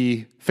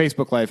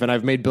pre-Facebook life, and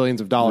I've made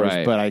billions of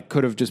dollars, but I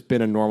could have just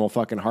been a normal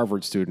fucking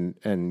Harvard student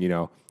and,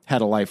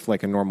 had a life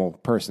like a normal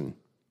person.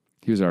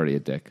 He was already a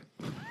dick.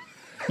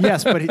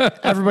 Yes, but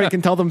everybody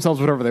can tell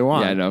themselves whatever they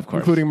want. Yeah, no, of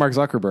course. Including Mark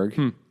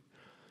Zuckerberg.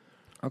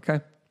 Okay.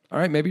 All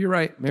right, maybe you're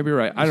right. I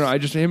don't know. I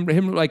just him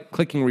like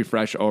clicking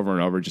refresh over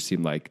and over just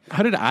seemed like.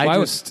 How did I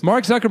just?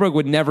 Mark Zuckerberg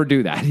would never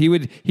do that.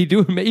 He'd do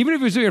even if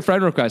he was doing a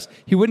friend request.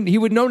 He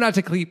would know not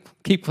to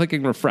keep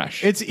clicking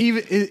refresh. It's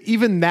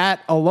even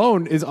that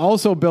alone is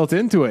also built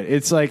into it.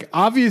 It's like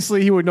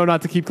obviously he would know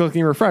not to keep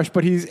clicking refresh,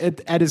 but he's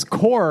at his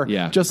core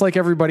just like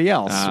everybody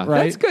else.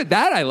 Right? That's good.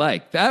 That I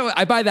like. That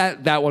I buy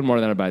that one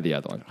more than I buy the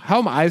other one. How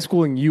am I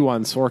schooling you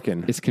on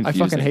Sorkin? It's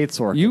confusing. I fucking hate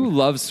Sorkin. You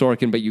love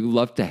Sorkin, but you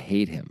love to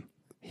hate him.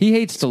 He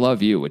hates to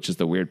love you, which is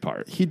the weird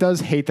part. He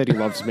does hate that he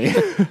loves me.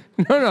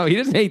 No, he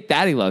doesn't hate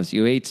that he loves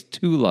you. He hates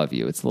to love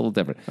you. It's a little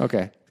different.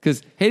 Okay.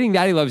 Because hating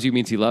that he loves you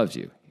means he loves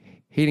you.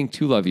 Hating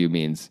to love you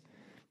means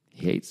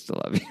he hates to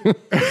love you.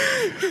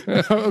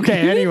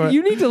 Okay, anyway.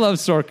 You need to love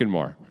Sorkin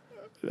more.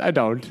 I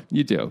don't.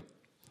 You do.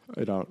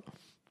 I don't.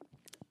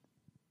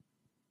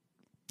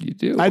 You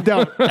do. I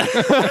don't.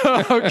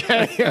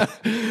 Okay.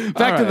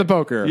 Back to the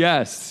poker.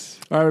 Yes.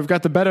 All right, we've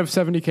got the bet of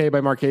 70K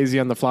by Marchese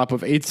on the flop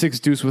of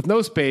 8-6 deuce with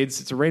no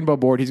spades. It's a rainbow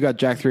board. He's got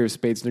jack 3 of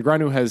spades.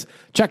 Negreanu has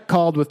check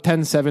called with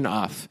 10-7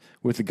 off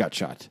with the gut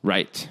shot.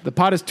 Right. The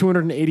pot is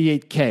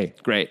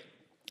 288K. Great.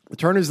 The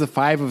turn is the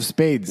 5 of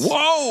spades.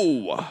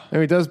 Whoa!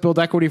 And it does build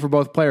equity for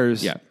both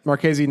players. Yeah.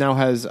 Marchese now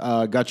has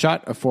a gut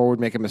shot. A 4 would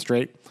make him a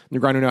straight.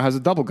 Negreanu now has a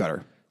double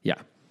gutter. Yeah.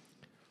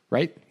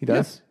 Right? He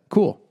does? Yeah.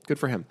 Cool. Good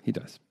for him. He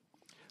does.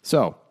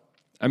 So,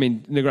 I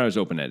mean, Negreanu's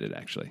open-ended,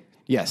 actually.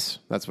 yes,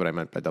 that's what I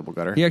meant by double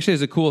gutter. He actually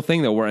has a cool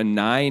thing, though, where a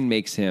 9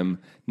 makes him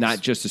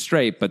not just a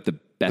straight, but the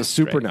best The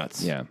super straight.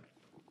 nuts. Yeah.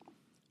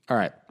 All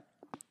right.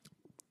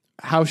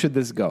 How should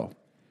this go?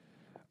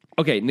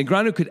 Okay,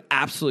 Negreanu could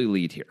absolutely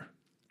lead here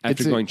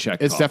after going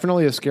check It's call.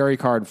 definitely a scary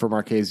card for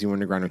Marchese when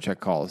Negreanu check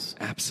calls.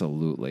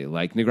 Absolutely.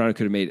 Like, Negreanu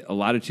could have made a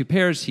lot of 2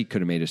 pairs. He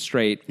could have made a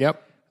straight.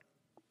 Yep.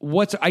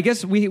 I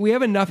guess we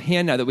have enough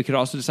hand now that we could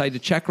also decide to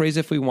check raise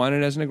if we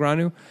wanted as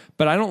Negreanu,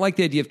 but I don't like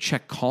the idea of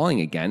check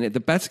calling again.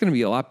 The bet's going to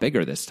be a lot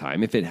bigger this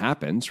time if it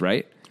happens,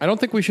 right? I don't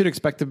think we should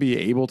expect to be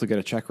able to get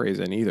a check raise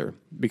in either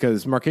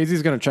because Marchese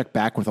is going to check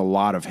back with a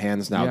lot of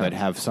hands now that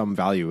have some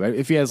value.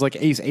 If he has like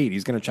ace-8,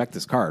 he's going to check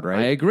this card,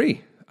 right? I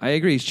agree.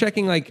 He's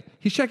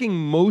checking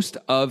most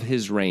of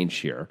his range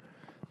here.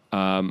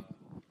 I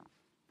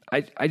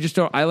just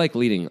don't. I like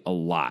leading a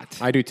lot.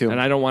 I do too.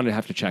 And I don't want to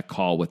have to check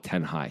call with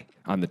 10 high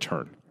on the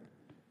turn.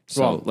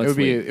 So well, let's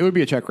lead. it would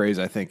be a check raise,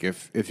 I think,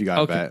 if you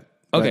got Okay. bet.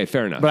 Okay,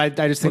 fair enough. But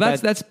I just think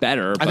that's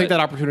better. I think that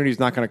opportunity is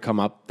not going to come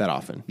up that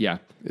often. Yeah.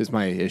 Is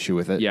my issue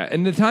with it. Yeah,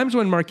 and the times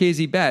when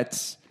Marchese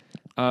bets,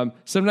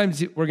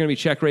 sometimes we're going to be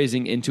check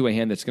raising into a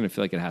hand that's going to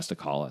feel like it has to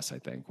call us, I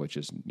think, which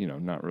is,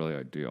 not really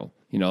ideal.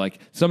 Like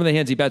some of the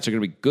hands he bets are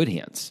going to be good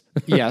hands.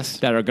 Yes.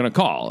 that are going to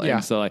call. Yeah.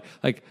 And so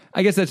like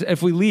I guess that's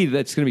if we lead,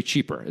 that's going to be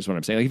cheaper, is what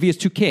I'm saying. Like if he has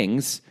 2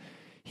 kings,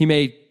 he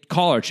may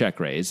call our check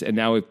raise, and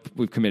now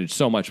we've committed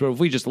so much. But if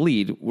we just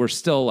lead, we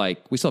still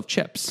have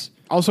chips.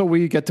 Also,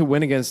 we get to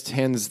win against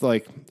hands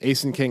like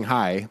ace and king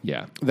high.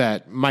 Yeah.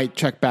 That might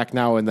check back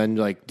now and then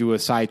like do a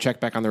side check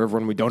back on the river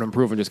when we don't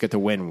improve and just get to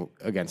win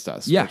against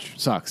us. Yeah. Which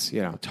sucks,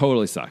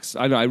 Totally sucks.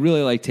 I know. I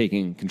really like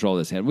taking control of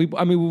this hand. We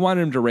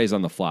wanted him to raise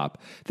on the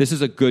flop. This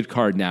is a good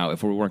card now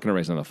if we weren't going to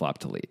raise on the flop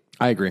to lead.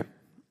 I agree.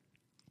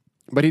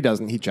 But he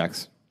doesn't. He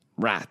checks.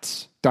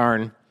 Rats.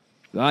 Darn.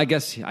 I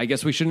guess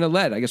we shouldn't have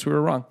led. I guess we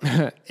were wrong.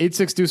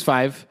 8-6 deuce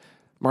 5.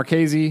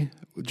 Marchese,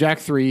 jack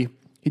 3.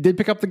 He did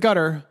pick up the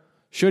gutter.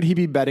 Should he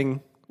be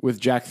betting with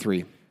jack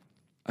 3?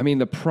 I mean,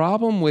 the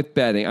problem with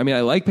betting,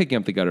 I like picking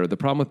up the gutter. The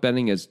problem with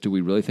betting is, do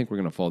we really think we're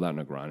going to fold out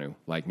Negreanu?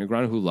 Like,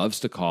 Negreanu, who loves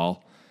to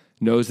call,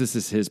 knows this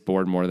is his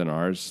board more than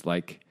ours.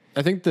 Like,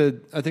 I think the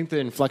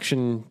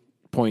inflection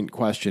point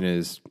question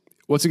is,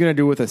 what's he going to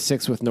do with a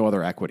 6 with no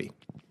other equity?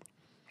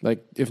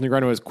 Like, if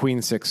Negreanu has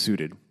queen 6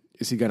 suited,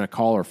 is he going to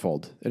call or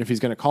fold? And if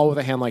he's going to call with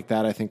a hand like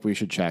that, I think we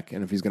should check.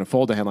 And if he's going to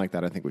fold a hand like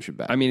that, I think we should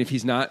bet. I mean, if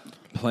he's not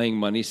playing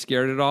money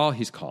scared at all,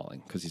 he's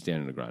calling because he's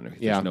standing Negreanu.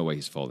 Yeah. There's no way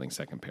he's folding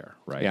second pair,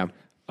 right? Yeah.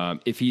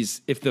 If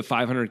the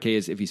 500K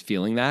is, if he's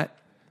feeling that,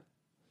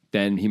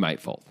 then he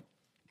might fold.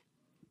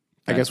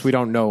 I guess we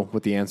don't know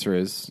what the answer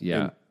is.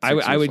 Yeah.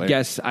 I would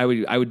guess, I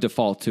would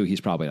default to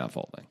he's probably not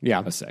folding.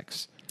 Yeah. A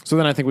 6. So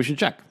then I think we should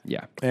check.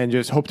 Yeah. And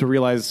just hope to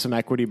realize some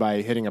equity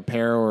by hitting a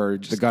pair or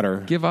the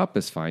gutter. Give up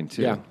is fine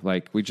too. Yeah.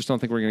 Like, we just don't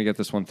think we're going to get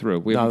this one through.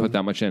 We haven't put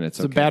that much in.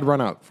 It's a bad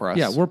run out for us.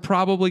 Yeah, we're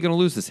probably going to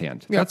lose this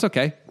hand. Yeah. That's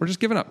okay. We're just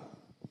giving up.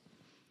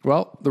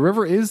 Well, the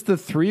river is the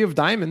 3 of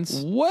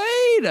diamonds.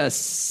 Wait a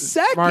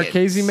second.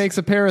 Marchese makes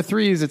a pair of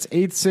 3s. It's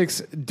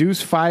 8-6,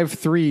 deuce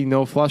 5-3.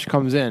 No flush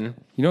comes in.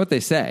 You know what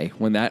they say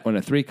when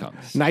a 3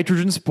 comes?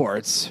 Nitrogen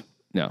Sports.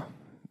 No.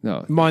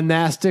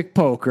 Monastic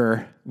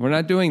Poker. We're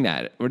not doing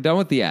that. We're done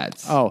with the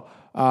ads. Oh,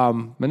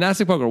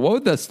 Monastic Poker. What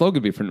would the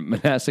slogan be for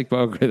Monastic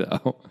Poker,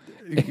 though?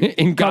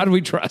 In God we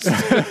trust.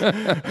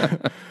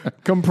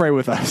 come pray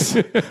with us.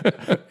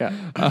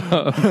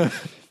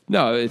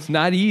 No, it's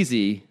not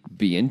easy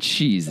being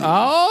cheesy.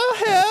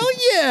 Oh, hell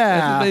yeah.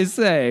 That's what they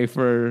say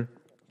for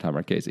Tom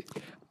Marchese.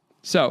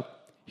 So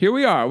here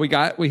we are.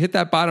 We hit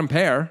that bottom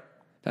pair.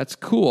 That's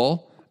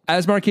cool.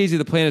 As Marchese,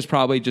 the plan is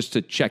probably just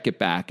to check it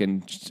back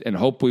and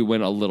hope we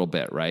win a little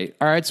bit, right?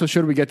 All right, so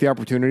should we get the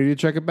opportunity to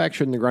check it back?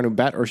 Should Negreanu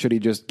bet, or should he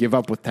just give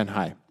up with 10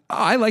 high?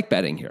 I like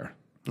betting here.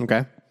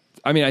 Okay.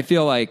 I mean, I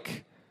feel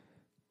like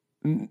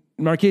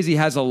Marchese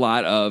has a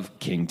lot of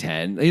king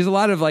 10. He has a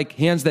lot of like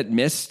hands that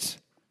missed,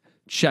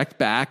 checked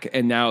back,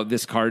 and now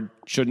this card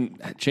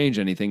shouldn't change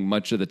anything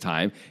much of the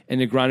time. And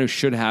Negreanu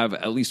should have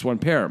at least one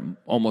pair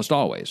almost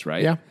always,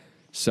 right? Yeah.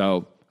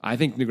 So I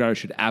think Negreanu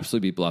should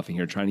absolutely be bluffing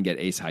here, trying to get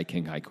ace high,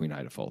 king high, queen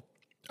high to fold.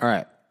 All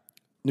right.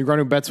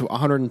 Negreanu bets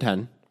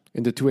 110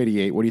 into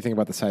 288. What do you think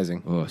about the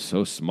sizing? Oh,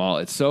 so small.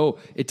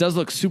 It does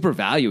look super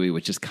value-y,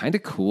 which is kind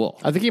of cool.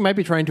 I think he might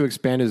be trying to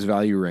expand his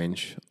value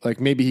range.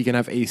 Like maybe he can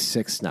have ace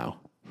 6 now.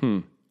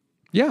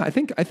 Yeah, I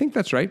think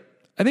that's right.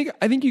 I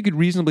think you could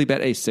reasonably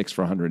bet ace 6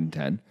 for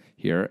 110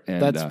 here.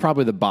 And That's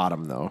probably the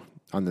bottom though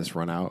on this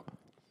run out.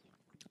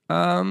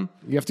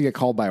 You have to get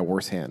called by a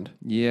worse hand.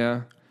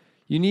 Yeah.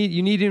 You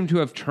need him to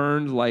have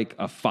turned like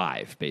a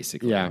 5,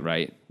 basically, Yeah.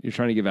 right? You're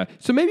trying to give out.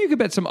 So maybe you could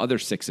bet some other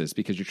 6s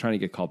because you're trying to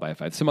get called by a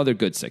 5. Some other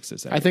good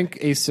 6s. I think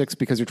ace-6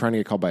 because you're trying to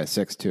get called by a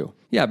 6 too.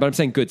 Yeah, but I'm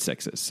saying good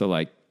 6s. So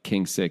like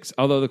king 6.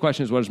 Although the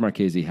question is, what does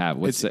Marchese have?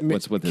 What's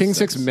with his king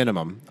 6 6?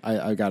 minimum?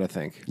 I gotta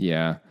think.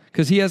 Yeah,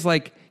 because he has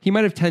he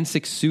might have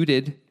 10-6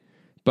 suited,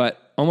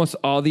 but almost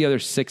all the other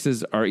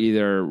 6s are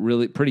either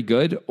really pretty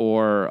good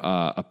or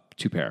a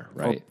 2 pair,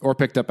 right? Or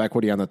picked up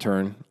equity on the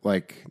turn,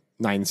 like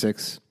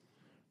 9-6.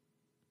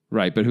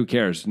 Right, but who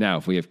cares now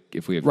if we have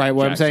Right,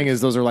 what I'm jack saying 6?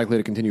 is those are likely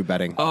to continue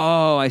betting.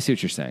 Oh, I see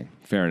what you're saying.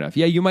 Fair enough.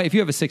 Yeah, you might if you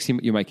have a 6,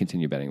 you might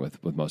continue betting with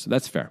most of.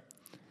 That's fair.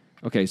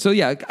 Okay, so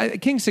yeah,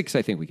 king 6,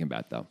 I think we can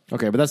bet though.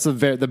 Okay, but that's the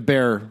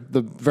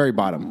very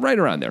bottom. Right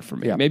around there for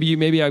me. Yeah.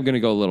 Maybe I'm going to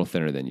go a little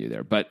thinner than you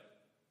there, but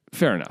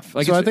fair enough.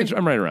 So I think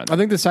I'm right around I there.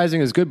 think the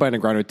sizing is good by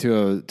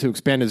Negreanu to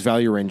expand his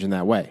value range in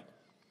that way.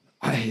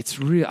 It's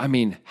real. I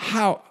mean,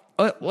 how?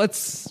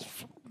 Let's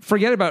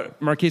forget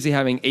about Marchese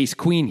having ace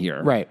queen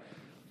here. Right.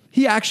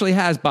 He actually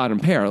has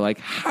bottom pair. Like,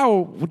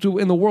 how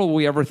in the world will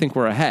we ever think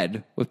we're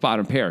ahead with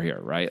bottom pair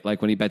here, right?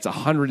 Like when he bets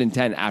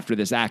 110 after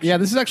this action. Yeah,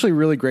 this is actually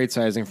really great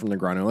sizing from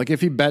Negreanu. Like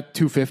if you bet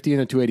 250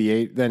 and a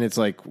 288, then it's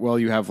like, well,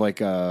 you have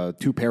like a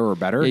 2 pair or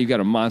better. Yeah, you've got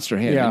a monster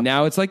hand. Yeah. And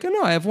now it's like, oh,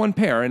 no, I have 1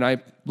 pair and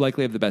I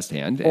likely have the best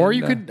hand. Or and,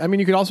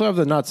 you could also have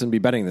the nuts and be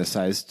betting this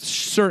size.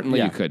 certainly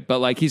Yeah. you could. But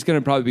like he's going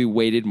to probably be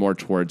weighted more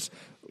towards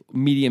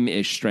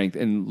medium-ish strength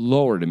and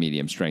lower to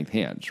medium strength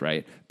hands,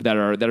 right? That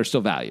are still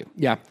value.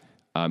 Yeah.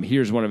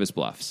 Here's one of his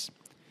bluffs.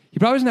 He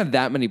probably doesn't have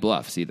that many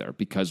bluffs either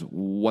because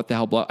what the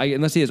hell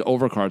unless he has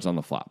overcards on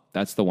the flop.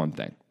 That's the one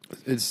thing.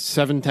 It's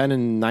 7-10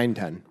 and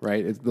 9-10,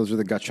 right? Those are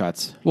the gut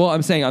shots. Well,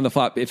 I'm saying on the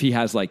flop if he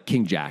has like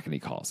king jack and he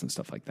calls and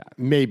stuff like that.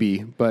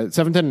 Maybe, but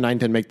 7-10 and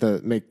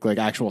 9-10 make like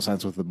actual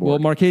sense with the board. Well,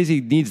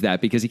 Marchese needs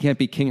that because he can't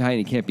beat king high and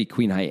he can't beat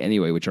queen high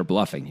anyway, which are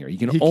bluffing here. He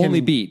can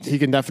only beat. He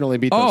can definitely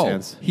beat those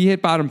hands. He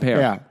hit bottom pair.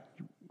 Yeah.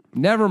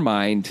 Never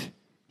mind.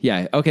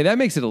 Yeah. Okay, that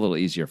makes it a little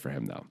easier for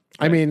him though.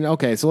 I mean,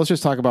 okay, so let's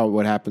just talk about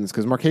what happens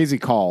because Marchese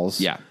calls.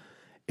 Yeah.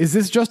 Is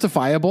this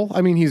justifiable?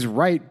 I mean, he's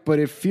right, but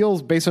it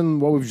feels, based on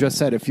what we've just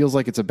said, it feels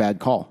like it's a bad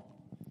call.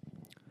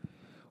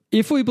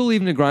 If we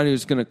believe Negreanu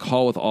is going to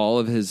call with all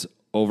of his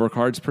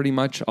overcards pretty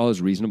much, all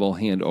his reasonable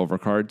hand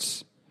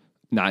overcards,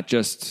 not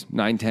just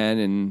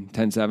 9-10 and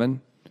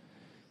 10-7,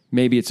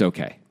 maybe it's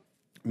okay.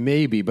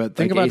 Maybe, but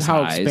think Like about ace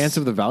how highs.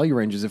 expansive the value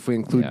range is if we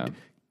include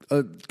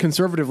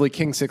conservatively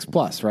king 6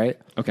 plus, right?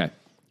 Okay.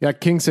 Yeah,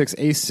 king 6,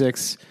 ace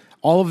 6,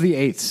 all of the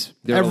 8s.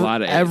 There are a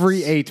lot of 8s.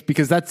 Every 8,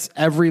 because that's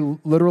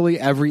literally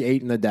every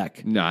 8 in the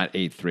deck. Not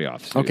 8-3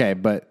 offsuit. Okay,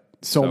 but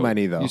so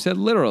many though. You said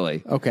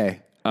literally.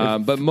 Okay.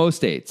 But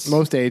most 8s.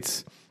 Most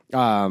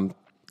 8s.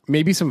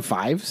 Maybe some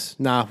 5s.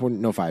 Nah,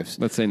 no 5s.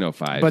 Let's say no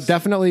 5s. But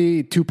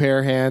definitely 2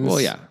 pair hands.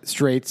 Well, yeah.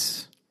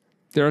 Straights.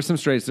 There are some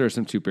straights. There are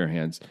some 2-pair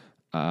hands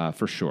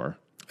for sure.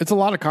 It's a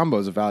lot of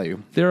combos of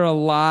value. There are a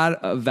lot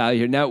of value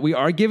here. Now, we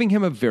are giving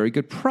him a very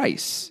good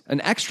price,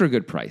 an extra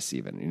good price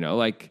even,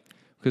 like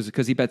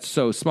because he bets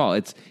so small.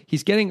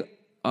 He's getting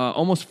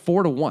almost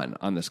 4-1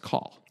 on this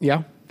call.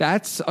 Yeah.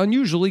 That's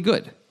unusually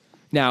good.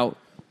 Now,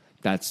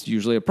 that's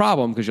usually a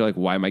problem because you're like,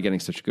 why am I getting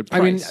such a good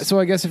price? I mean, so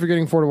I guess if you're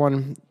getting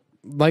 4-1,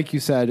 like you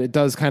said, it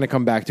does kind of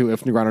come back to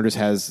if Negreanu just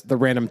has the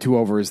random 2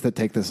 overs that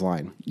take this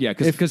line. yeah,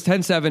 because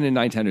 10-7 and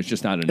 9-10 is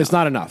just not enough. It's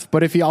not enough.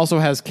 But if he also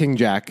has king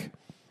jack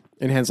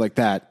in hands like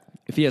that,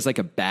 If he has like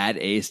a bad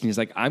ace and he's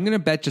like, I'm going to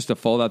bet just to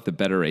fold out the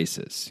better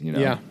aces,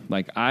 Yeah.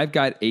 Like I've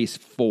got ace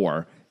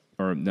 4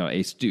 or no,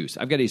 ace deuce.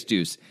 I've got ace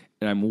deuce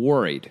and I'm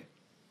worried,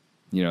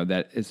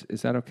 that is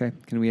that okay?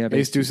 Can we have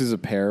ace deuce is a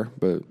pair,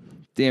 but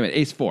Damn it,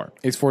 ace 4.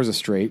 ace 4 is a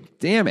straight.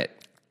 Damn it.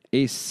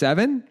 Ace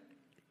 7?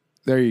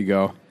 There you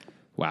go.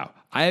 Wow.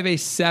 I have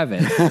ace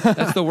 7.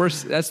 That's the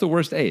worst. That's the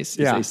worst ace.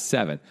 It's Yeah. ace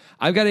 7.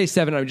 I've got ace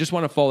 7. I just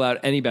want to fold out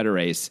any better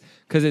ace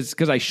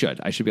because I should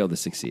be able to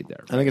succeed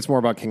there. I think it's more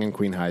about king and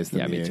queen highs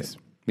than Yeah, the me ace. too.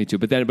 Me too.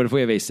 But if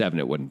we have ace 7,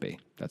 it wouldn't be.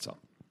 That's all.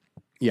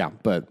 Yeah,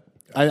 but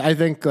I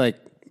think like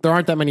there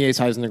aren't that many ace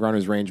highs in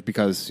Negreanu's range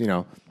because,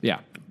 Yeah.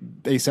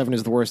 ace 7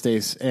 is the worst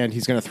ace, and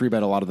he's going to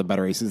 3-bet a lot of the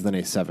better aces than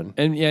ace 7.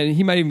 And yeah,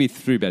 he might even be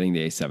 3-betting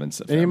the ace 7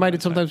 stuff. And he might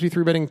sometimes be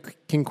 3-betting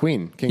king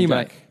queen, king He jack.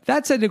 might.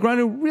 That said,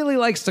 Negreanu really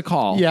likes to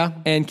call Yeah.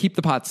 and keep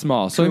the pot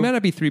small. So he might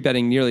not be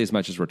 3-betting nearly as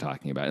much as we're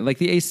talking about. And like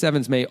the ace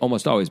 7s may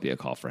almost always be a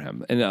call for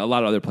him. And a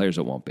lot of other players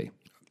it won't be.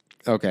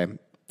 Okay.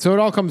 So it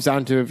all comes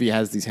down to if he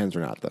has these hands or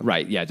not, though.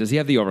 Right, yeah. Does he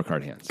have the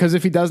overcard hands? Because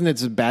if he doesn't,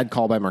 it's a bad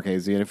call by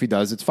Marchese, and if he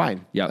does, it's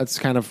fine. Yeah. That's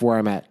kind of where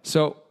I'm at.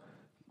 So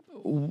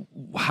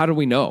how do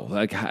we know?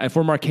 Like if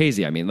we're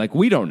Marchese,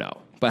 we don't know.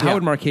 But how Yeah.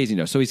 would Marchese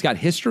know? So he's got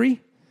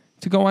history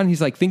to go on.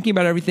 He's like thinking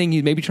about everything.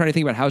 He's maybe trying to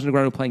think about how's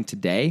Negreanu playing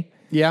today.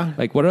 Yeah.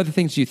 Like what other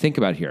things do you think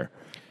about here?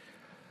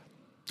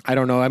 I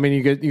don't know. I mean,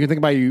 you can think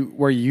about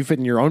where you fit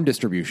in your own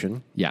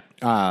distribution. Yeah.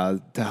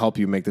 To help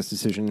you make this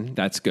decision.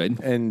 That's good.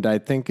 And I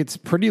think it's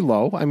pretty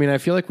low. I mean, I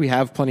feel like we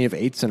have plenty of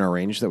 8s in our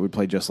range that would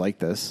play just like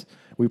this.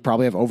 We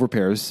probably have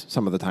overpairs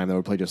some of the time that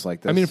would play just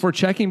like this. I mean, if we're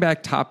checking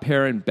back top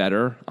pair and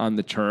better on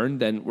the turn,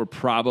 then we're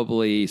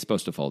probably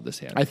supposed to fold this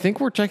hand. I think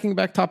we're checking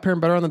back top pair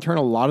and better on the turn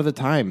a lot of the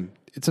time.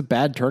 it's a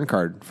bad turn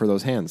card for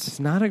those hands. It's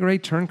not a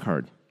great turn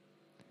card.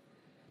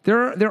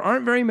 There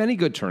aren't very many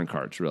good turn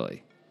cards,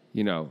 really.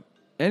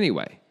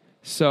 Anyway.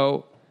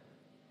 So,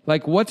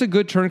 like, what's a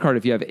good turn card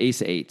if you have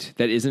ace 8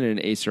 that isn't an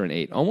ace or an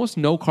 8? Almost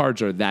no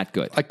cards are that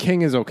good. A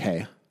king is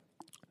okay.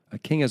 A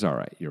king is all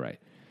right. You're right.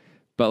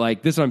 But,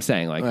 like, this is what I'm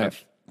saying. Like,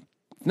 right.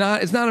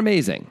 It's not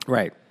amazing.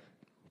 Right.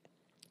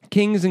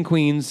 Kings and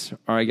queens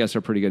are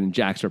pretty good, and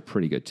jacks are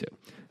pretty good too.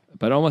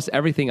 But almost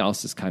everything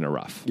else is kind of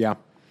rough. Yeah.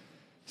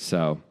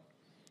 So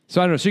I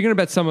don't know. So you're gonna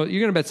bet some of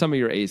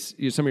your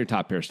some of your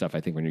top pair stuff. I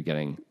think when you're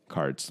getting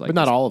cards, like, but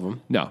not all of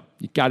them. No,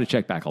 you got to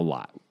check back a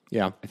lot.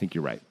 Yeah, I think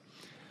you're right.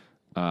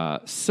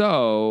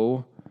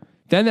 So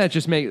then that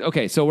just makes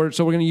okay. So we're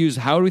gonna use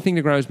how do we think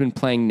Negreanu's been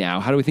playing now?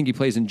 How do we think he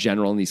plays in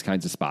general in these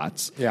kinds of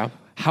spots? Yeah.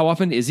 How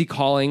often is he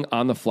calling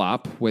on the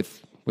flop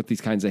with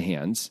these kinds of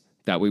hands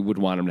that we would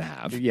want him to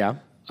have? Yeah.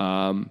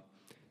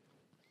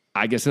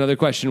 I guess another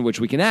question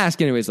which we can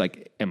ask anyways,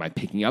 like, am I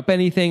picking up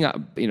anything,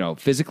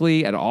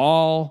 physically at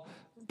all?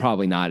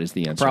 Probably not is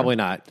the answer. Probably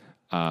not.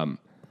 And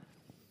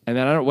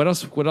then I don't. What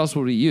else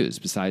would we use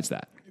besides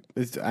that?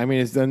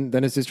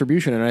 Then it's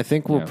distribution, and I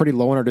think we're pretty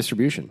low on our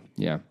distribution.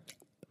 Yeah.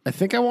 I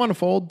think I want to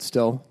fold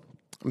still.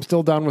 I'm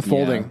still down with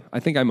folding. Yeah,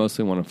 I think I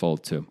mostly want to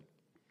fold too.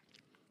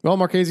 Well,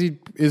 Marchese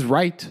is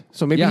right.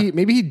 So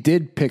maybe he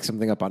did pick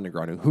something up on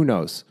Negreanu. Who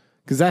knows?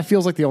 Because that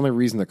feels like the only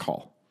reason to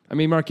call. I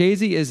mean,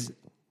 Marchese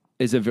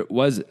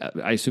was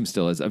I assume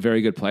still is a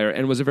very good player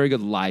and was a very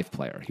good live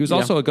player. He was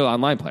also a good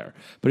online player,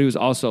 but he was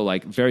also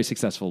like very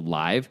successful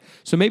live.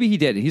 So maybe he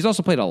did. He's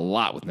also played a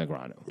lot with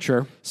Negreanu.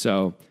 Sure.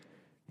 So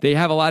they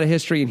have a lot of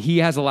history, and he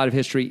has a lot of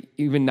history,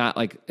 even not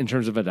like in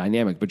terms of a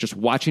dynamic, but just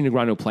watching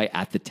Negreanu play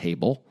at the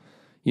table.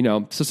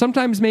 So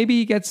sometimes maybe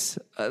he gets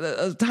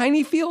a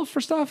tiny feel for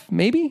stuff.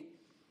 Maybe.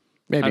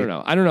 I don't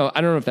know. I don't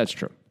know if that's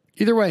true.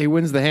 Either way, he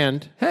wins the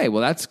hand. Hey,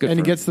 well, that's good. And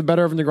he gets the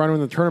better of Negreanu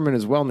in the tournament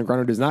as well.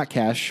 Negreanu does not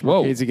cash.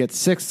 Marchese gets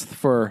 6th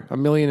for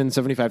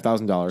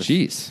 $1,075,000.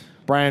 Jeez.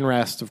 Brian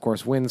Rast, of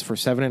course, wins for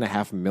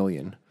 $7.5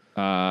 million.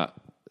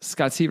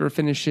 Scott Seaver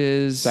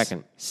finishes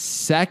second.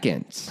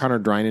 Connor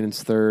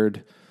Drynen's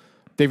 3rd.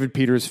 David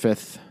Peters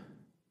 5th.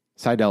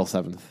 Seidel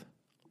 7th.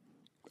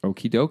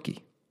 Okie dokie.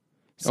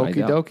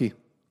 Okie dokie.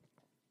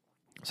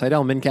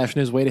 Seidel min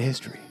cashing his way to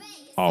history.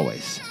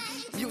 Always.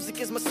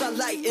 Music is my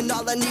sunlight, and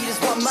all I need is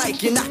one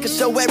mic. And I can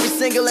show every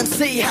single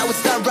MC how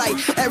it's done right.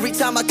 Every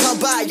time I come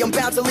by, I'm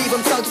bound to leave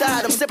them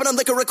tongue-tied. I'm sipping on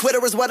liquor, a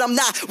quitter is what I'm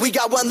not. We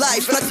got one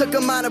life, and I took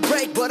a minor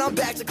break, but I'm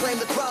back to claim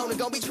the throne. And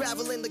gonna be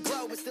traveling the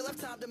globe, and still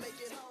have time to make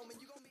it home.